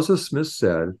Joseph Smith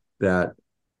said that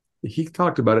he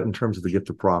talked about it in terms of the gift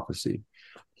of prophecy.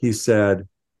 He said,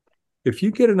 if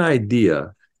you get an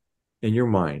idea in your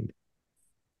mind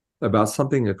about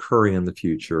something occurring in the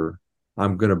future,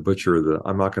 I'm going to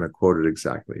I'm not going to quote it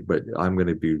exactly, but I'm going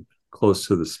to be close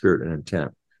to the spirit and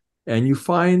intent. And you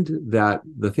find that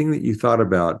the thing that you thought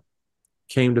about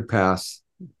came to pass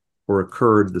or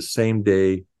occurred the same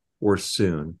day or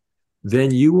soon, then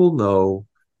you will know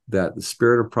that the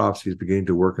spirit of prophecy is beginning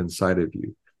to work inside of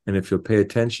you. And if you'll pay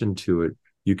attention to it,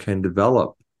 you can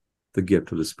develop the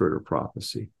gift of the spirit of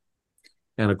prophecy.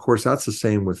 And of course, that's the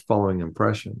same with following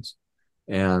impressions.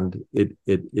 and it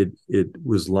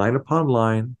was line upon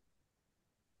line,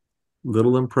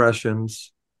 little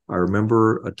impressions. I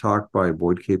remember a talk by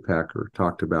Boyd K. Packer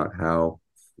talked about how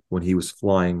when he was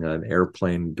flying an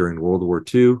airplane during World War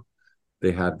II,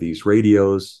 they had these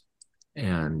radios,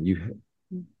 and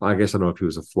I guess I don't know if he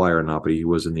was a flyer or not, but he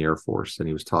was in the Air Force, and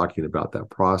he was talking about that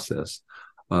process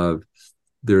of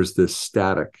there's this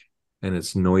static and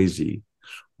it's noisy,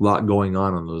 a lot going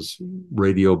on those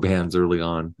radio bands early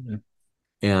on,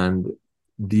 and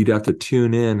you'd have to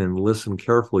tune in and listen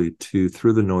carefully to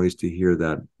through the noise to hear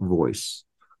that voice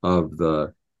of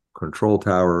the control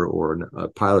tower or a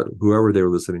pilot, whoever they were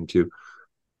listening to,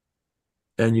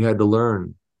 and you had to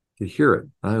learn to hear it.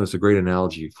 I think it was a great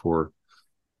analogy for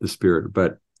the spirit,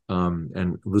 but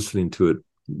and listening to it,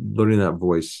 learning that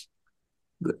voice.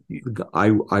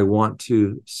 I want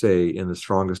to say in the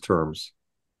strongest terms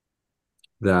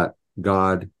that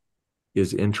God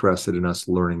is interested in us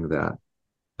learning that.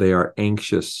 They are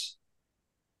anxious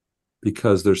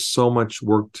because there's so much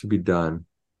work to be done.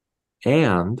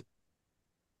 And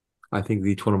I think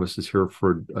each one of us is here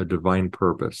for a divine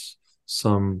purpose,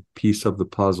 some piece of the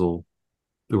puzzle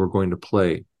that we're going to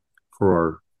play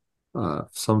for our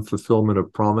some fulfillment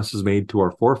of promises made to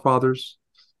our forefathers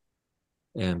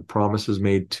and promises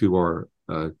made to our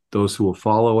those who will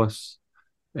follow us.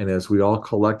 And as we all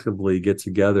collectively get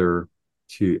together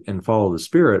to and follow the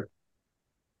Spirit,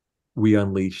 we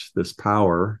unleash this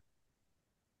power,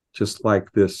 just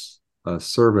like this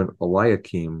servant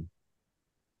Eliakim.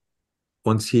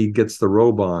 Once he gets the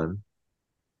robe on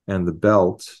and the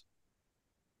belt,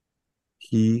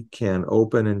 he can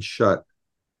open and shut,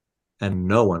 and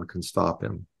no one can stop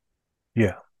him.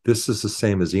 Yeah. This is the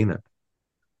same as Enoch.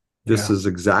 This Yeah. is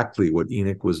exactly what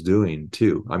Enoch was doing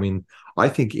too. I mean, I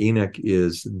think Enoch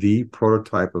is the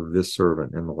prototype of this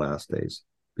servant in the last days,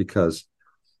 because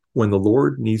when the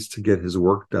Lord needs to get his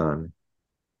work done,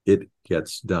 it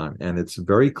gets done. And it's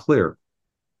very clear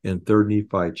in 3rd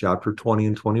Nephi chapter 20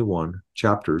 and 21,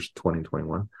 chapters 20 and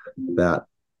 21, that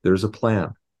there's a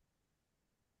plan.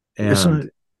 Isn't And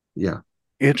it yeah,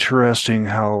 interesting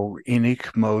how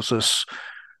Enoch, Moses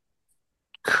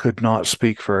could not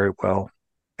speak very well,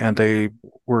 and they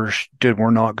were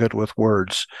not good with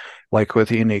words. Like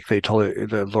with Enoch,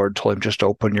 the Lord told him, "Just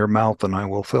open your mouth, and I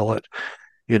will fill it."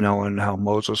 And how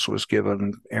Moses was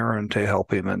given Aaron to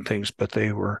help him and things, but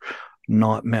they were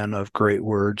not men of great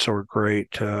words or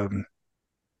great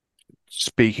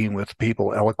speaking with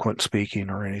people, eloquent speaking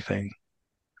or anything.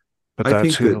 But I that's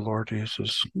think who the that, Lord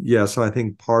uses. yes, I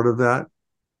think part of that,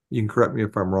 you can correct me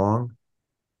if I'm wrong,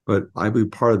 but I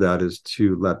believe part of that is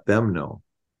to let them know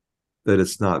that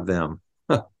it's not them.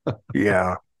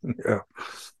 Yeah, yeah,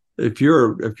 If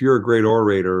you're a great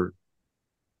orator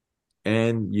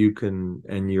and you're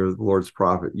the Lord's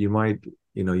prophet, you might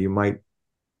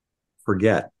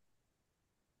forget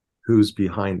who's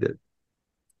behind it.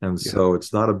 And yeah, so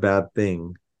it's not a bad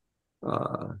thing.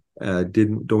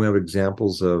 Don't we have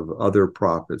examples of other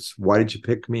prophets? Why did you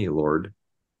pick me, Lord?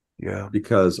 yeah.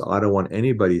 Because I don't want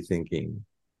anybody thinking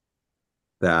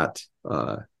that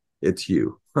it's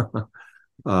you.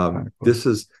 Exactly.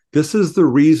 This is the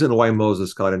reason why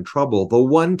Moses got in trouble the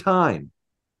one time,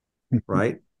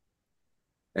 right?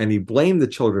 And he blamed the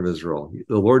children of Israel.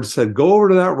 The Lord said, "Go over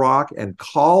to that rock and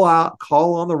call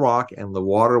on the rock, and the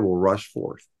water will rush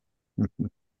forth." And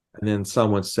then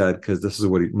someone said, because this is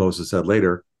what Moses said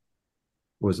later,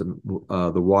 was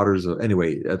the waters of,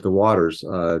 anyway, at the waters,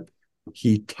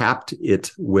 he tapped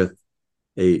it with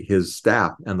his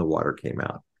staff, and the water came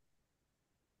out.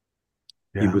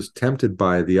 He Yeah. was tempted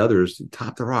by the others to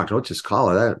tap the rock. Don't just call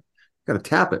it that. You got to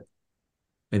tap it.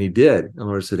 And he did. And the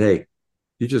Lord said, "Hey,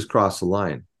 you just crossed the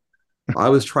line. I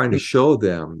was trying to show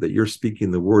them that you're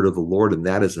speaking the word of the Lord, and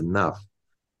that is enough.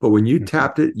 But when you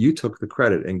tapped it, you took the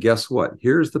credit. And guess what?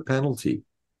 Here's the penalty.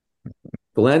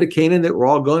 The land of Canaan that we're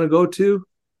all going to go to,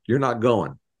 you're not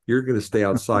going. You're going to stay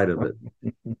outside of it."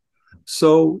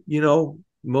 So,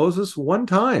 Moses just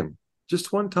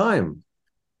one time,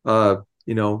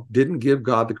 didn't give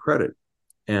God the credit.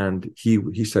 And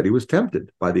he said he was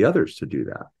tempted by the others to do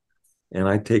that. And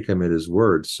I take him at his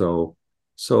word. So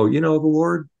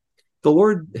the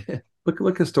Lord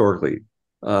look historically.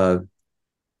 Uh,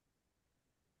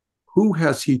 who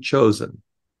has he chosen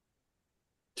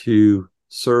to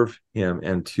serve him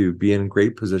and to be in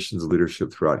great positions of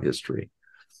leadership throughout history?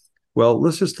 Well,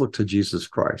 let's just look to Jesus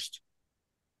Christ.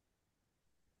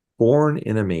 Born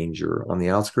in a manger on the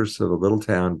outskirts of a little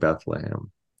town,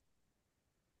 Bethlehem.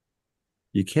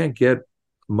 You can't get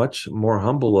much more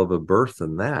humble of a birth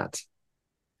than that.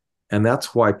 And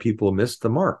that's why people miss the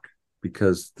mark,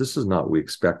 because this is not what we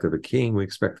expect of a king. We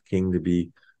expect the king to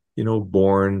be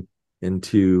born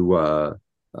into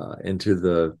into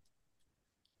the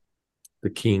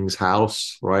king's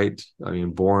house, right? I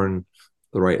mean, born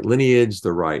the right lineage,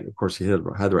 the right, of course, he had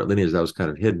the right lineage that was kind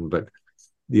of hidden, but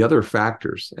the other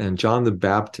factors. And John the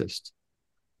Baptist,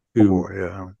 Oh, who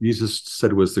yeah. Jesus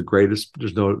said was the greatest,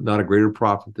 there's not a greater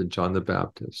prophet than John the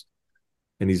Baptist.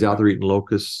 And he's out Yeah. there eating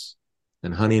locusts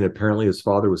and honey, and apparently his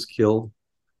father was killed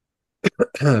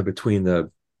between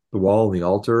the wall and the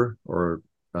altar, or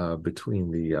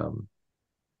between the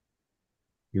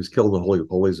he was killed in the Holy of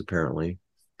Holies apparently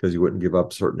because he wouldn't give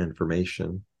up certain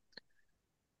information.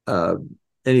 Uh,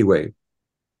 anyway,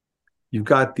 you've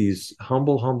got these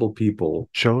humble people.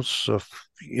 Joseph,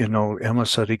 Emma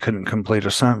said he couldn't complete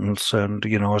a sentence, and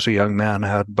as a young man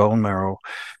had bone marrow,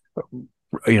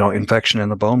 infection in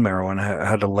the bone marrow, and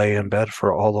had to lay in bed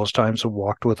for all those times and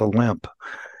walked with a limp,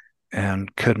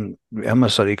 and couldn't. Emma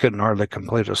said he couldn't hardly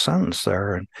complete a sentence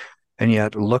there, and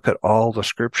yet look at all the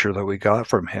scripture that we got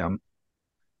from him.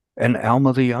 And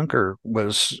Alma the Younger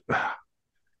was,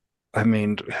 I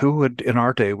mean, who would in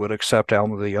our day would accept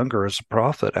Alma the Younger as a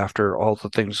prophet after all the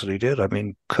things that he did? I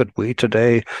mean, could we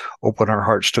today open our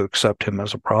hearts to accept him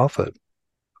as a prophet?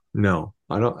 No,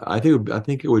 I don't. I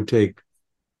think it would take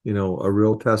a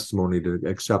real testimony to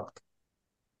accept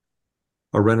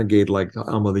a renegade like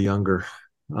Alma the Younger.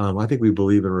 I think we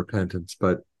believe in repentance,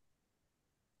 but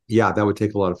yeah, that would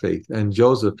take a lot of faith. And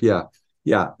Joseph, yeah,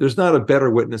 yeah, there's not a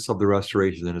better witness of the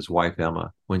restoration than his wife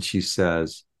Emma when she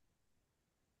says,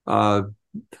 uh,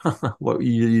 "What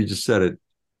you just said it."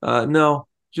 No,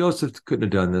 Joseph couldn't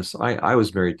have done this. I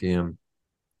was married to him.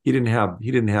 He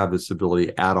didn't have this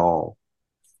ability at all.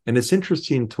 And it's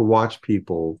interesting to watch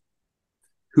people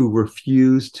who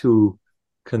refuse to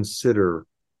consider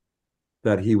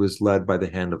that he was led by the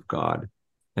hand of God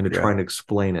and to try Yeah, and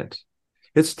explain it.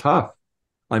 It's tough.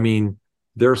 I mean,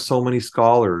 there are so many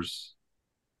scholars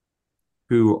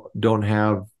who don't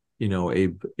have,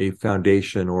 a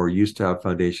foundation, or used to have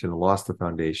foundation and lost the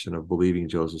foundation of believing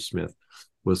Joseph Smith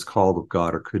was called of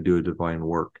God or could do a divine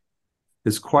work.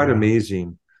 It's quite yeah,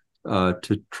 amazing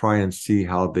to try and see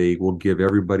how they will give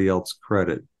everybody else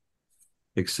credit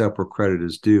except where credit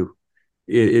is due.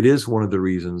 It is one of the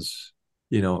reasons,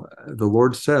 the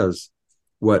Lord says,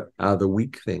 what out of the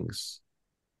weak things,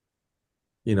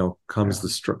 yeah, comes the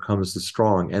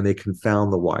strong, and they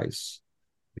confound the wise.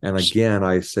 And again,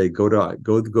 I say, go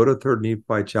to Third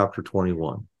Nephi chapter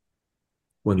 21,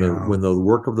 when the yeah. when the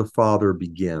work of the Father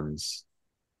begins,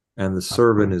 and the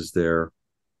servant is there.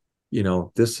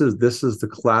 This is the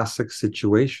classic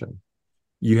situation.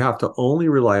 You have to only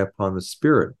rely upon the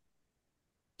Spirit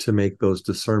to make those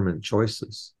discernment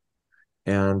choices.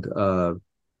 And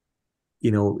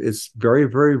it's very,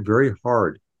 very, very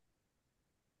hard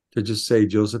to just say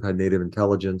Joseph had native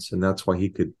intelligence and that's why he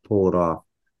could pull it off.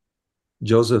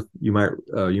 Joseph, you might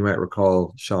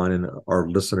recall, Sean, and our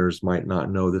listeners might not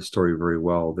know this story very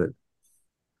well, that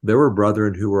there were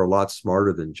brethren who were a lot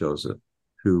smarter than Joseph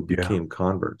who Yeah. became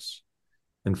converts.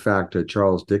 In fact,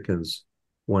 Charles Dickens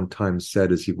one time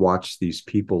said, as he watched these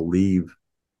people leave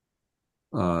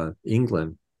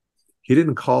England, he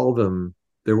didn't call them,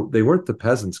 they weren't the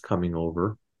peasants coming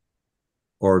over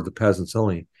or the peasants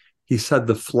only. He said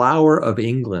the flower of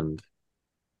England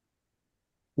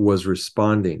was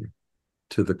responding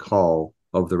to the call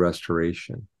of the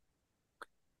restoration.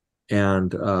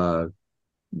 And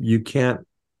you can't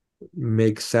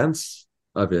make sense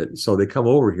of it. So they come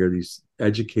over here, these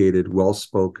educated, well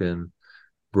spoken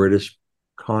British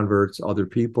converts, other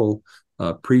people,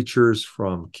 preachers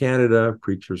from Canada,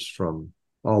 preachers from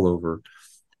all over,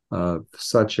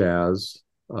 such as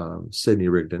Sidney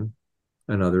Rigdon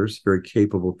and others, very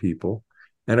capable people.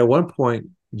 And at one point,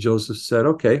 Joseph said,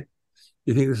 "Okay,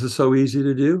 you think this is so easy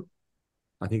to do?"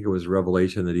 I think it was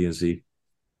Revelation, the DNC.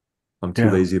 I'm too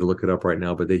Yeah. lazy to look it up right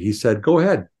now, but he said, "Go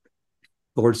ahead."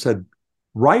 The Lord said,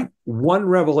 "Write one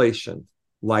revelation,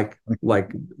 like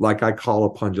I call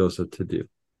upon Joseph to do.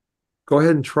 Go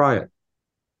ahead and try it."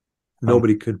 Um,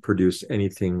 Nobody could produce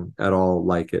anything at all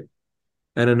like it.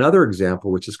 And another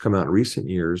example, which has come out in recent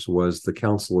years, was the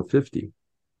Council of 50,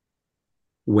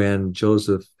 when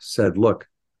Joseph said, "Look,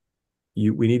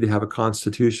 we need to have a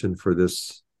constitution for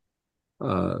this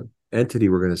uh, entity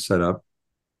we're going to set up.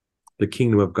 The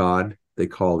kingdom of God," they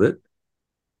called it,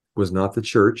 was not the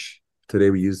church. Today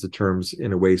we use the terms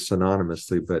in a way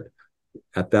synonymously, but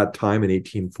at that time in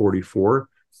 1844,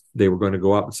 they were going to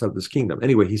go out and set up this kingdom.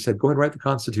 Anyway, he said, "Go ahead and write the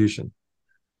Constitution.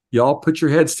 Y'all put your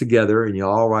heads together and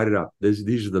y'all write it up.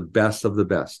 These are the best of the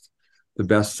best. The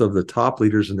best of the top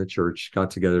leaders in the church got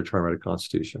together to try and write a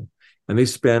constitution." And they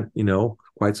spent,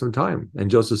 quite some time. And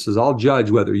Joseph says, "I'll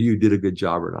judge whether you did a good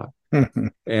job or not."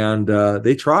 And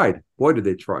they tried. Boy, did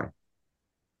they try.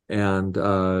 And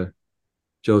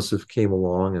Joseph came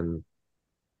along, and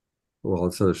well,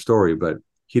 it's another story, but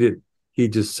he didn't. He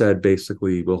just said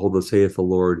basically, "Behold, thus saith the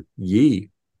Lord, ye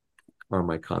are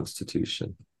my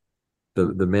constitution."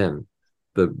 The men,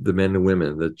 the men and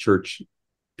women, the church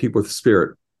people with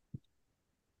spirit.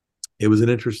 It was an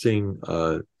interesting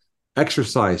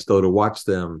exercise, though, to watch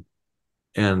them.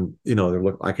 And they're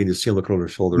look. I can just see them looking over their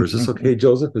shoulder. Is this okay,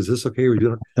 Joseph? Is this okay? Are we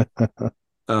doing?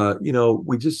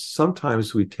 We just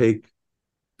sometimes we take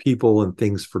people and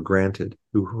things for granted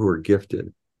who are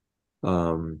gifted.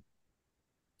 Um,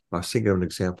 I was thinking of an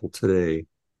example today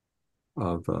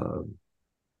of.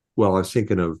 Well, I was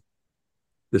thinking of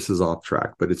this is off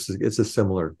track, but it's a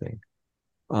similar thing.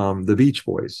 The Beach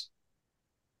Boys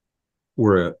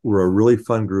were a really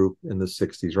fun group in the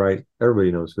 '60s, right?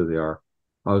 Everybody knows who they are.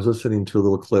 I was listening to a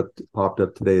little clip that popped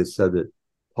up today that said that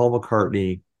Paul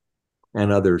McCartney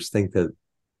and others think that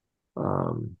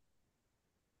um,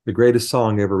 the greatest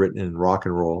song ever written in rock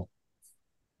and roll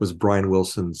was Brian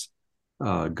Wilson's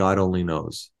 "God Only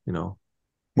Knows."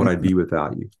 What I'd be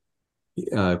without you.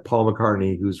 Paul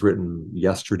McCartney, who's written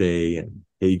 "Yesterday" and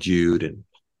 "Hey Jude" and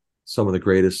some of the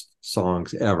greatest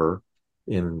songs ever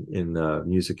in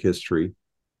music history.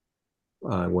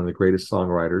 One of the greatest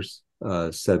songwriters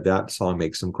said that song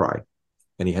makes him cry,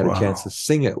 and he had a chance to Wow.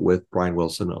 sing it with Brian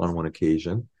Wilson on one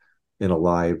occasion in a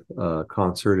live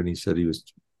concert, and he said he was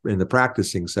in the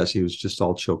practicing session. He was just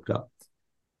all choked up.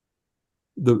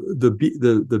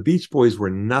 The Beach Boys were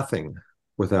nothing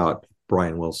without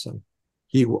Brian Wilson.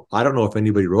 I don't know if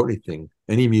anybody wrote anything,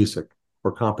 any music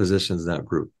or compositions in that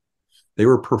group. They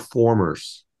were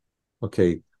performers,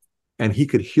 okay, and he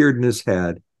could hear it in his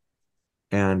head.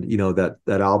 And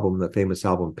that album, the famous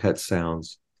album Pet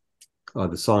Sounds,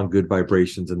 the song Good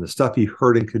Vibrations, and the stuff he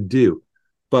heard and could do.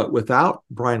 But without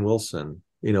Brian Wilson,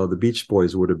 the Beach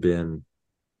Boys would have been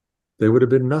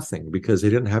nothing because they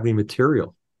didn't have any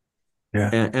material. Yeah.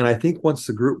 And I think once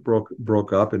the group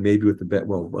broke up, and maybe with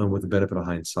with the benefit of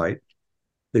hindsight,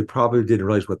 they probably didn't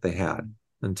realize what they had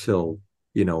until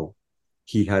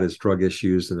he had his drug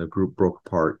issues and the group broke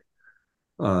apart,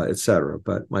 etc.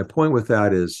 But my point with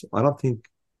that is, I don't think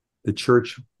the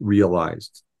church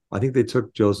realized. I think they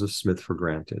took Joseph Smith for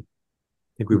granted.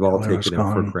 I think we've all Until it was taken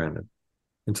him for gone. granted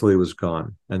until he was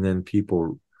gone, and then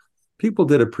people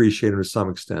did appreciate him to some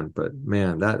extent. But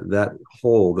man, that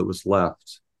hole that was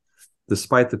left,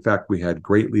 despite the fact we had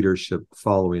great leadership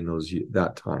following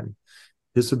that time,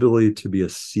 his ability to be a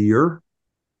seer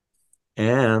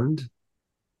and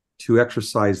to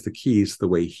exercise the keys the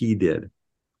way he did,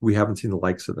 we haven't seen the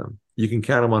likes of them. You can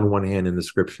count them on one hand in the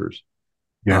scriptures.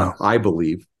 Yeah. I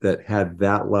believe that had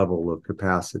that level of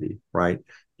capacity, right?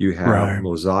 You have Right.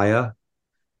 Mosiah,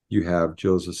 you have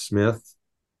Joseph Smith,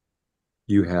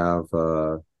 you have,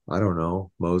 I don't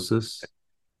know, Moses,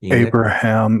 Enoch.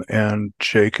 Abraham and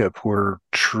Jacob were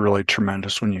truly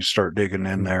tremendous when you start digging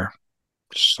in there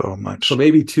so So much.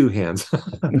 maybe two hands,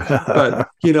 but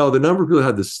the number of people who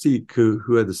had the seat,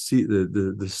 who had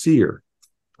the seer,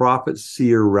 prophet,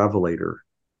 seer, revelator.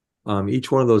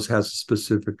 Each one of those has a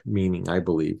specific meaning, I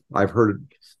believe. I've heard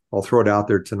it. I'll throw it out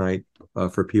there tonight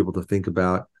for people to think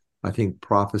about. I think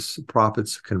prophets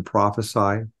can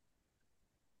prophesy.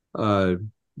 Uh,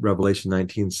 Revelation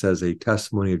 19 says a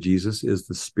testimony of Jesus is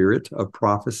the spirit of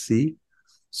prophecy.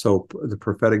 So the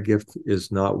prophetic gift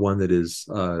is not one that is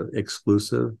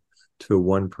exclusive to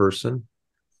one person.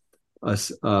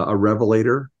 A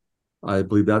revelator, I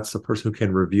believe that's the person who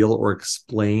can reveal or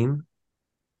explain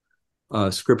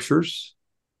scriptures,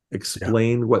 Yeah.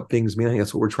 explain what things mean. I think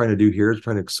that's what we're trying to do here, is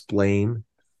trying to explain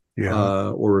Yeah.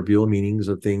 or reveal meanings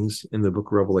of things in the book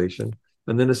of Revelation.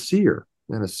 And then a seer.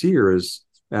 And a seer is,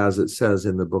 as it says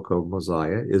in the book of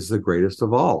Mosiah, is the greatest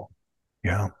of all.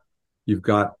 Yeah. You've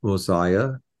got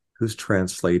Mosiah, who's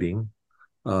translating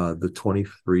the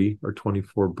 23 or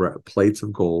 24 plates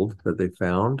of gold that they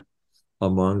found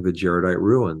among the Jaredite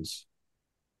ruins,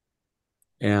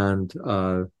 and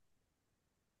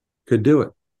could do it.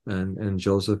 And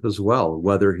Joseph as well,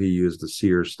 whether he used the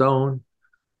seer stone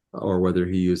or whether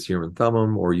he used Urim and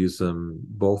Thummim or used them,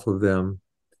 both of them,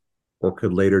 or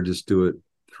could later just do it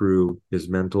through his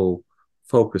mental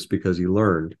focus because he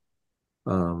learned.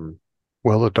 Um,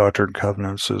 Well, the Doctrine and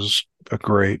Covenants is a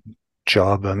great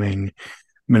job. I mean,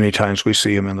 many times we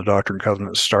see him in the Doctrine and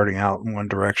Covenants starting out in one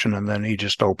direction, and then he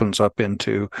just opens up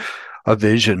into a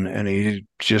vision, and he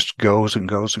just goes and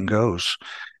goes and goes.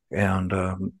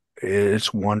 And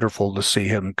it's wonderful to see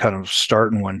him kind of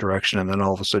start in one direction, and then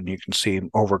all of a sudden you can see him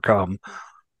overcome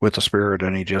with the Spirit,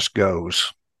 and he just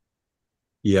goes.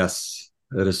 yes,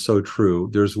 that is so true.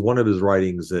 There's one of his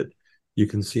writings that you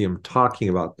can see him talking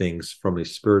about things from a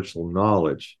spiritual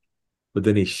knowledge, but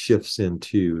then he shifts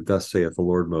into thus saith the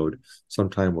Lord mode.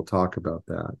 Sometime we'll talk about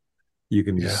that. You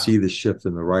can just Yeah. see the shift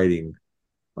in the writing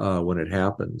when it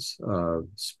happens.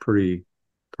 It's pretty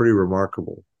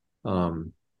remarkable.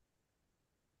 Um,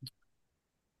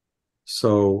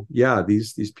 so yeah,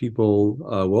 these people.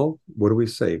 Well, what do we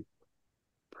say?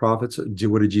 Prophets.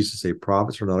 What did Jesus say?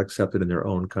 Prophets are not accepted in their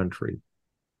own country.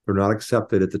 They're not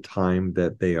accepted at the time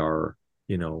that they are,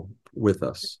 with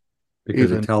us, because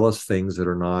they Even tell us things that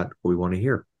are not what we want to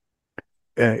hear.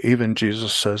 even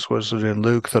Jesus says, was it in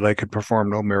Luke, that I could perform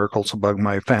no miracles among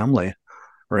my family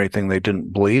or anything? They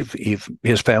didn't believe.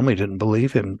 His family didn't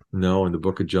believe him. No, in the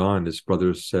book of John, his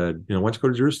brothers said, why don't you go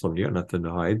to Jerusalem? You got nothing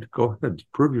to hide. Go ahead,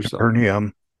 prove yourself.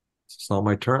 Capernaum. It's not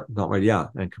my turn. Not my yeah.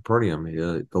 And Capernaum,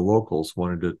 the locals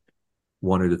wanted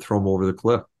to throw him over the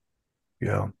cliff.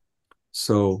 Yeah.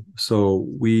 So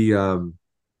we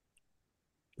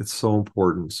it's so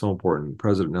important, so important.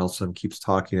 President Nelson keeps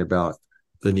talking about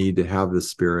the need to have the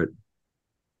spirit,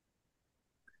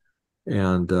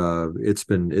 and it's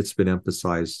been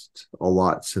emphasized a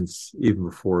lot since even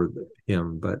before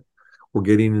him. But we're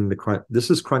getting in the crunch.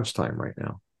 This is crunch time right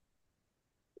now.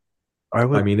 I I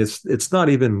would, mean, it's not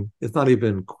even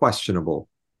questionable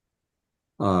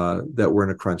that we're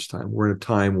in a crunch time. We're in a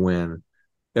time when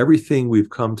everything we've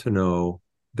come to know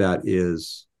that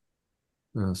is,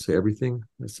 say everything.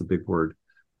 That's a big word.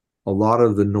 A lot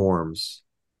of the norms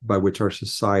by which our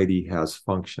society has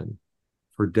functioned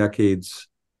for decades,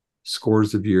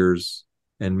 scores of years,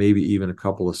 and maybe even a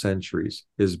couple of centuries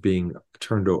is being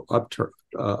turned up,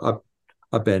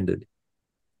 upended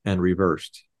and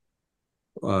reversed.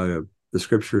 The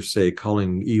scriptures say,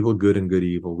 calling evil good and good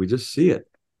evil. We just see it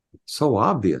so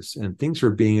obvious, and things are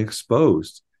being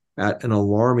exposed at an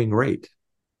alarming rate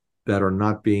that are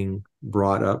not being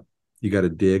brought up. You got to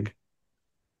dig,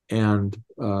 and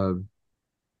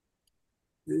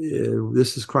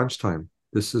this is crunch time.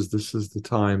 This is the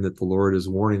time that the Lord is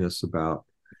warning us about,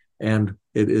 and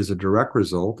it is a direct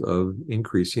result of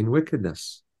increasing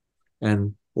wickedness,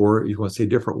 and or you want to say a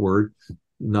different word,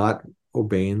 not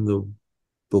obeying the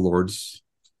Lord's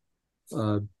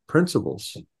uh,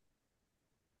 principles.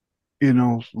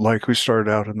 like we started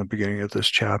out in the beginning of this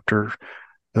chapter,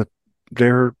 that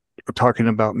they're talking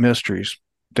about mysteries.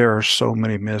 There are so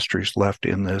many mysteries left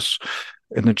in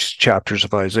the chapters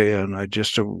of Isaiah, and I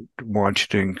just want you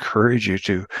to encourage you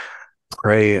to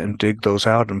pray and dig those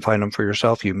out and find them for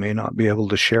yourself. You may not be able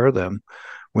to share them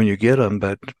when you get them,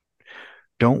 but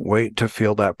don't wait to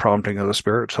feel that prompting of the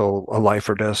Spirit till a life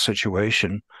or death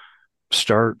situation.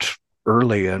 Start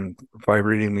early and by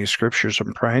reading these scriptures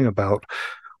and praying about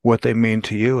what they mean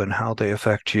to you and how they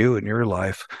affect you in your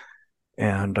life.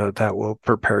 And that will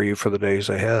prepare you for the days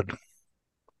ahead.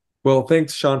 Well,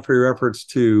 thanks, Sean, for your efforts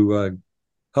to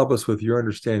help us with your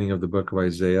understanding of the book of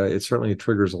Isaiah. It certainly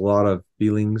triggers a lot of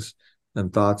feelings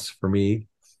and thoughts for me.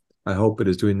 I hope it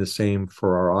is doing the same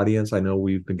for our audience. I know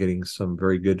we've been getting some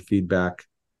very good feedback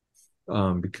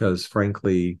because,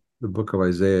 frankly, the book of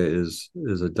Isaiah is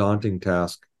a daunting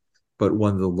task, but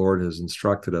one the Lord has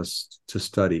instructed us to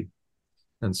study,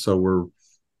 and so we're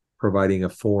providing a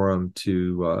forum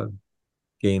to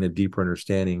gain a deeper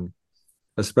understanding,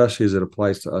 especially as it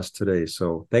applies to us today.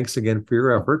 So, thanks again for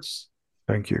your efforts.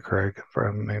 Thank you, Craig, for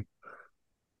having me.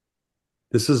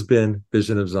 This has been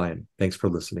Vision of Zion. Thanks for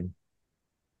listening.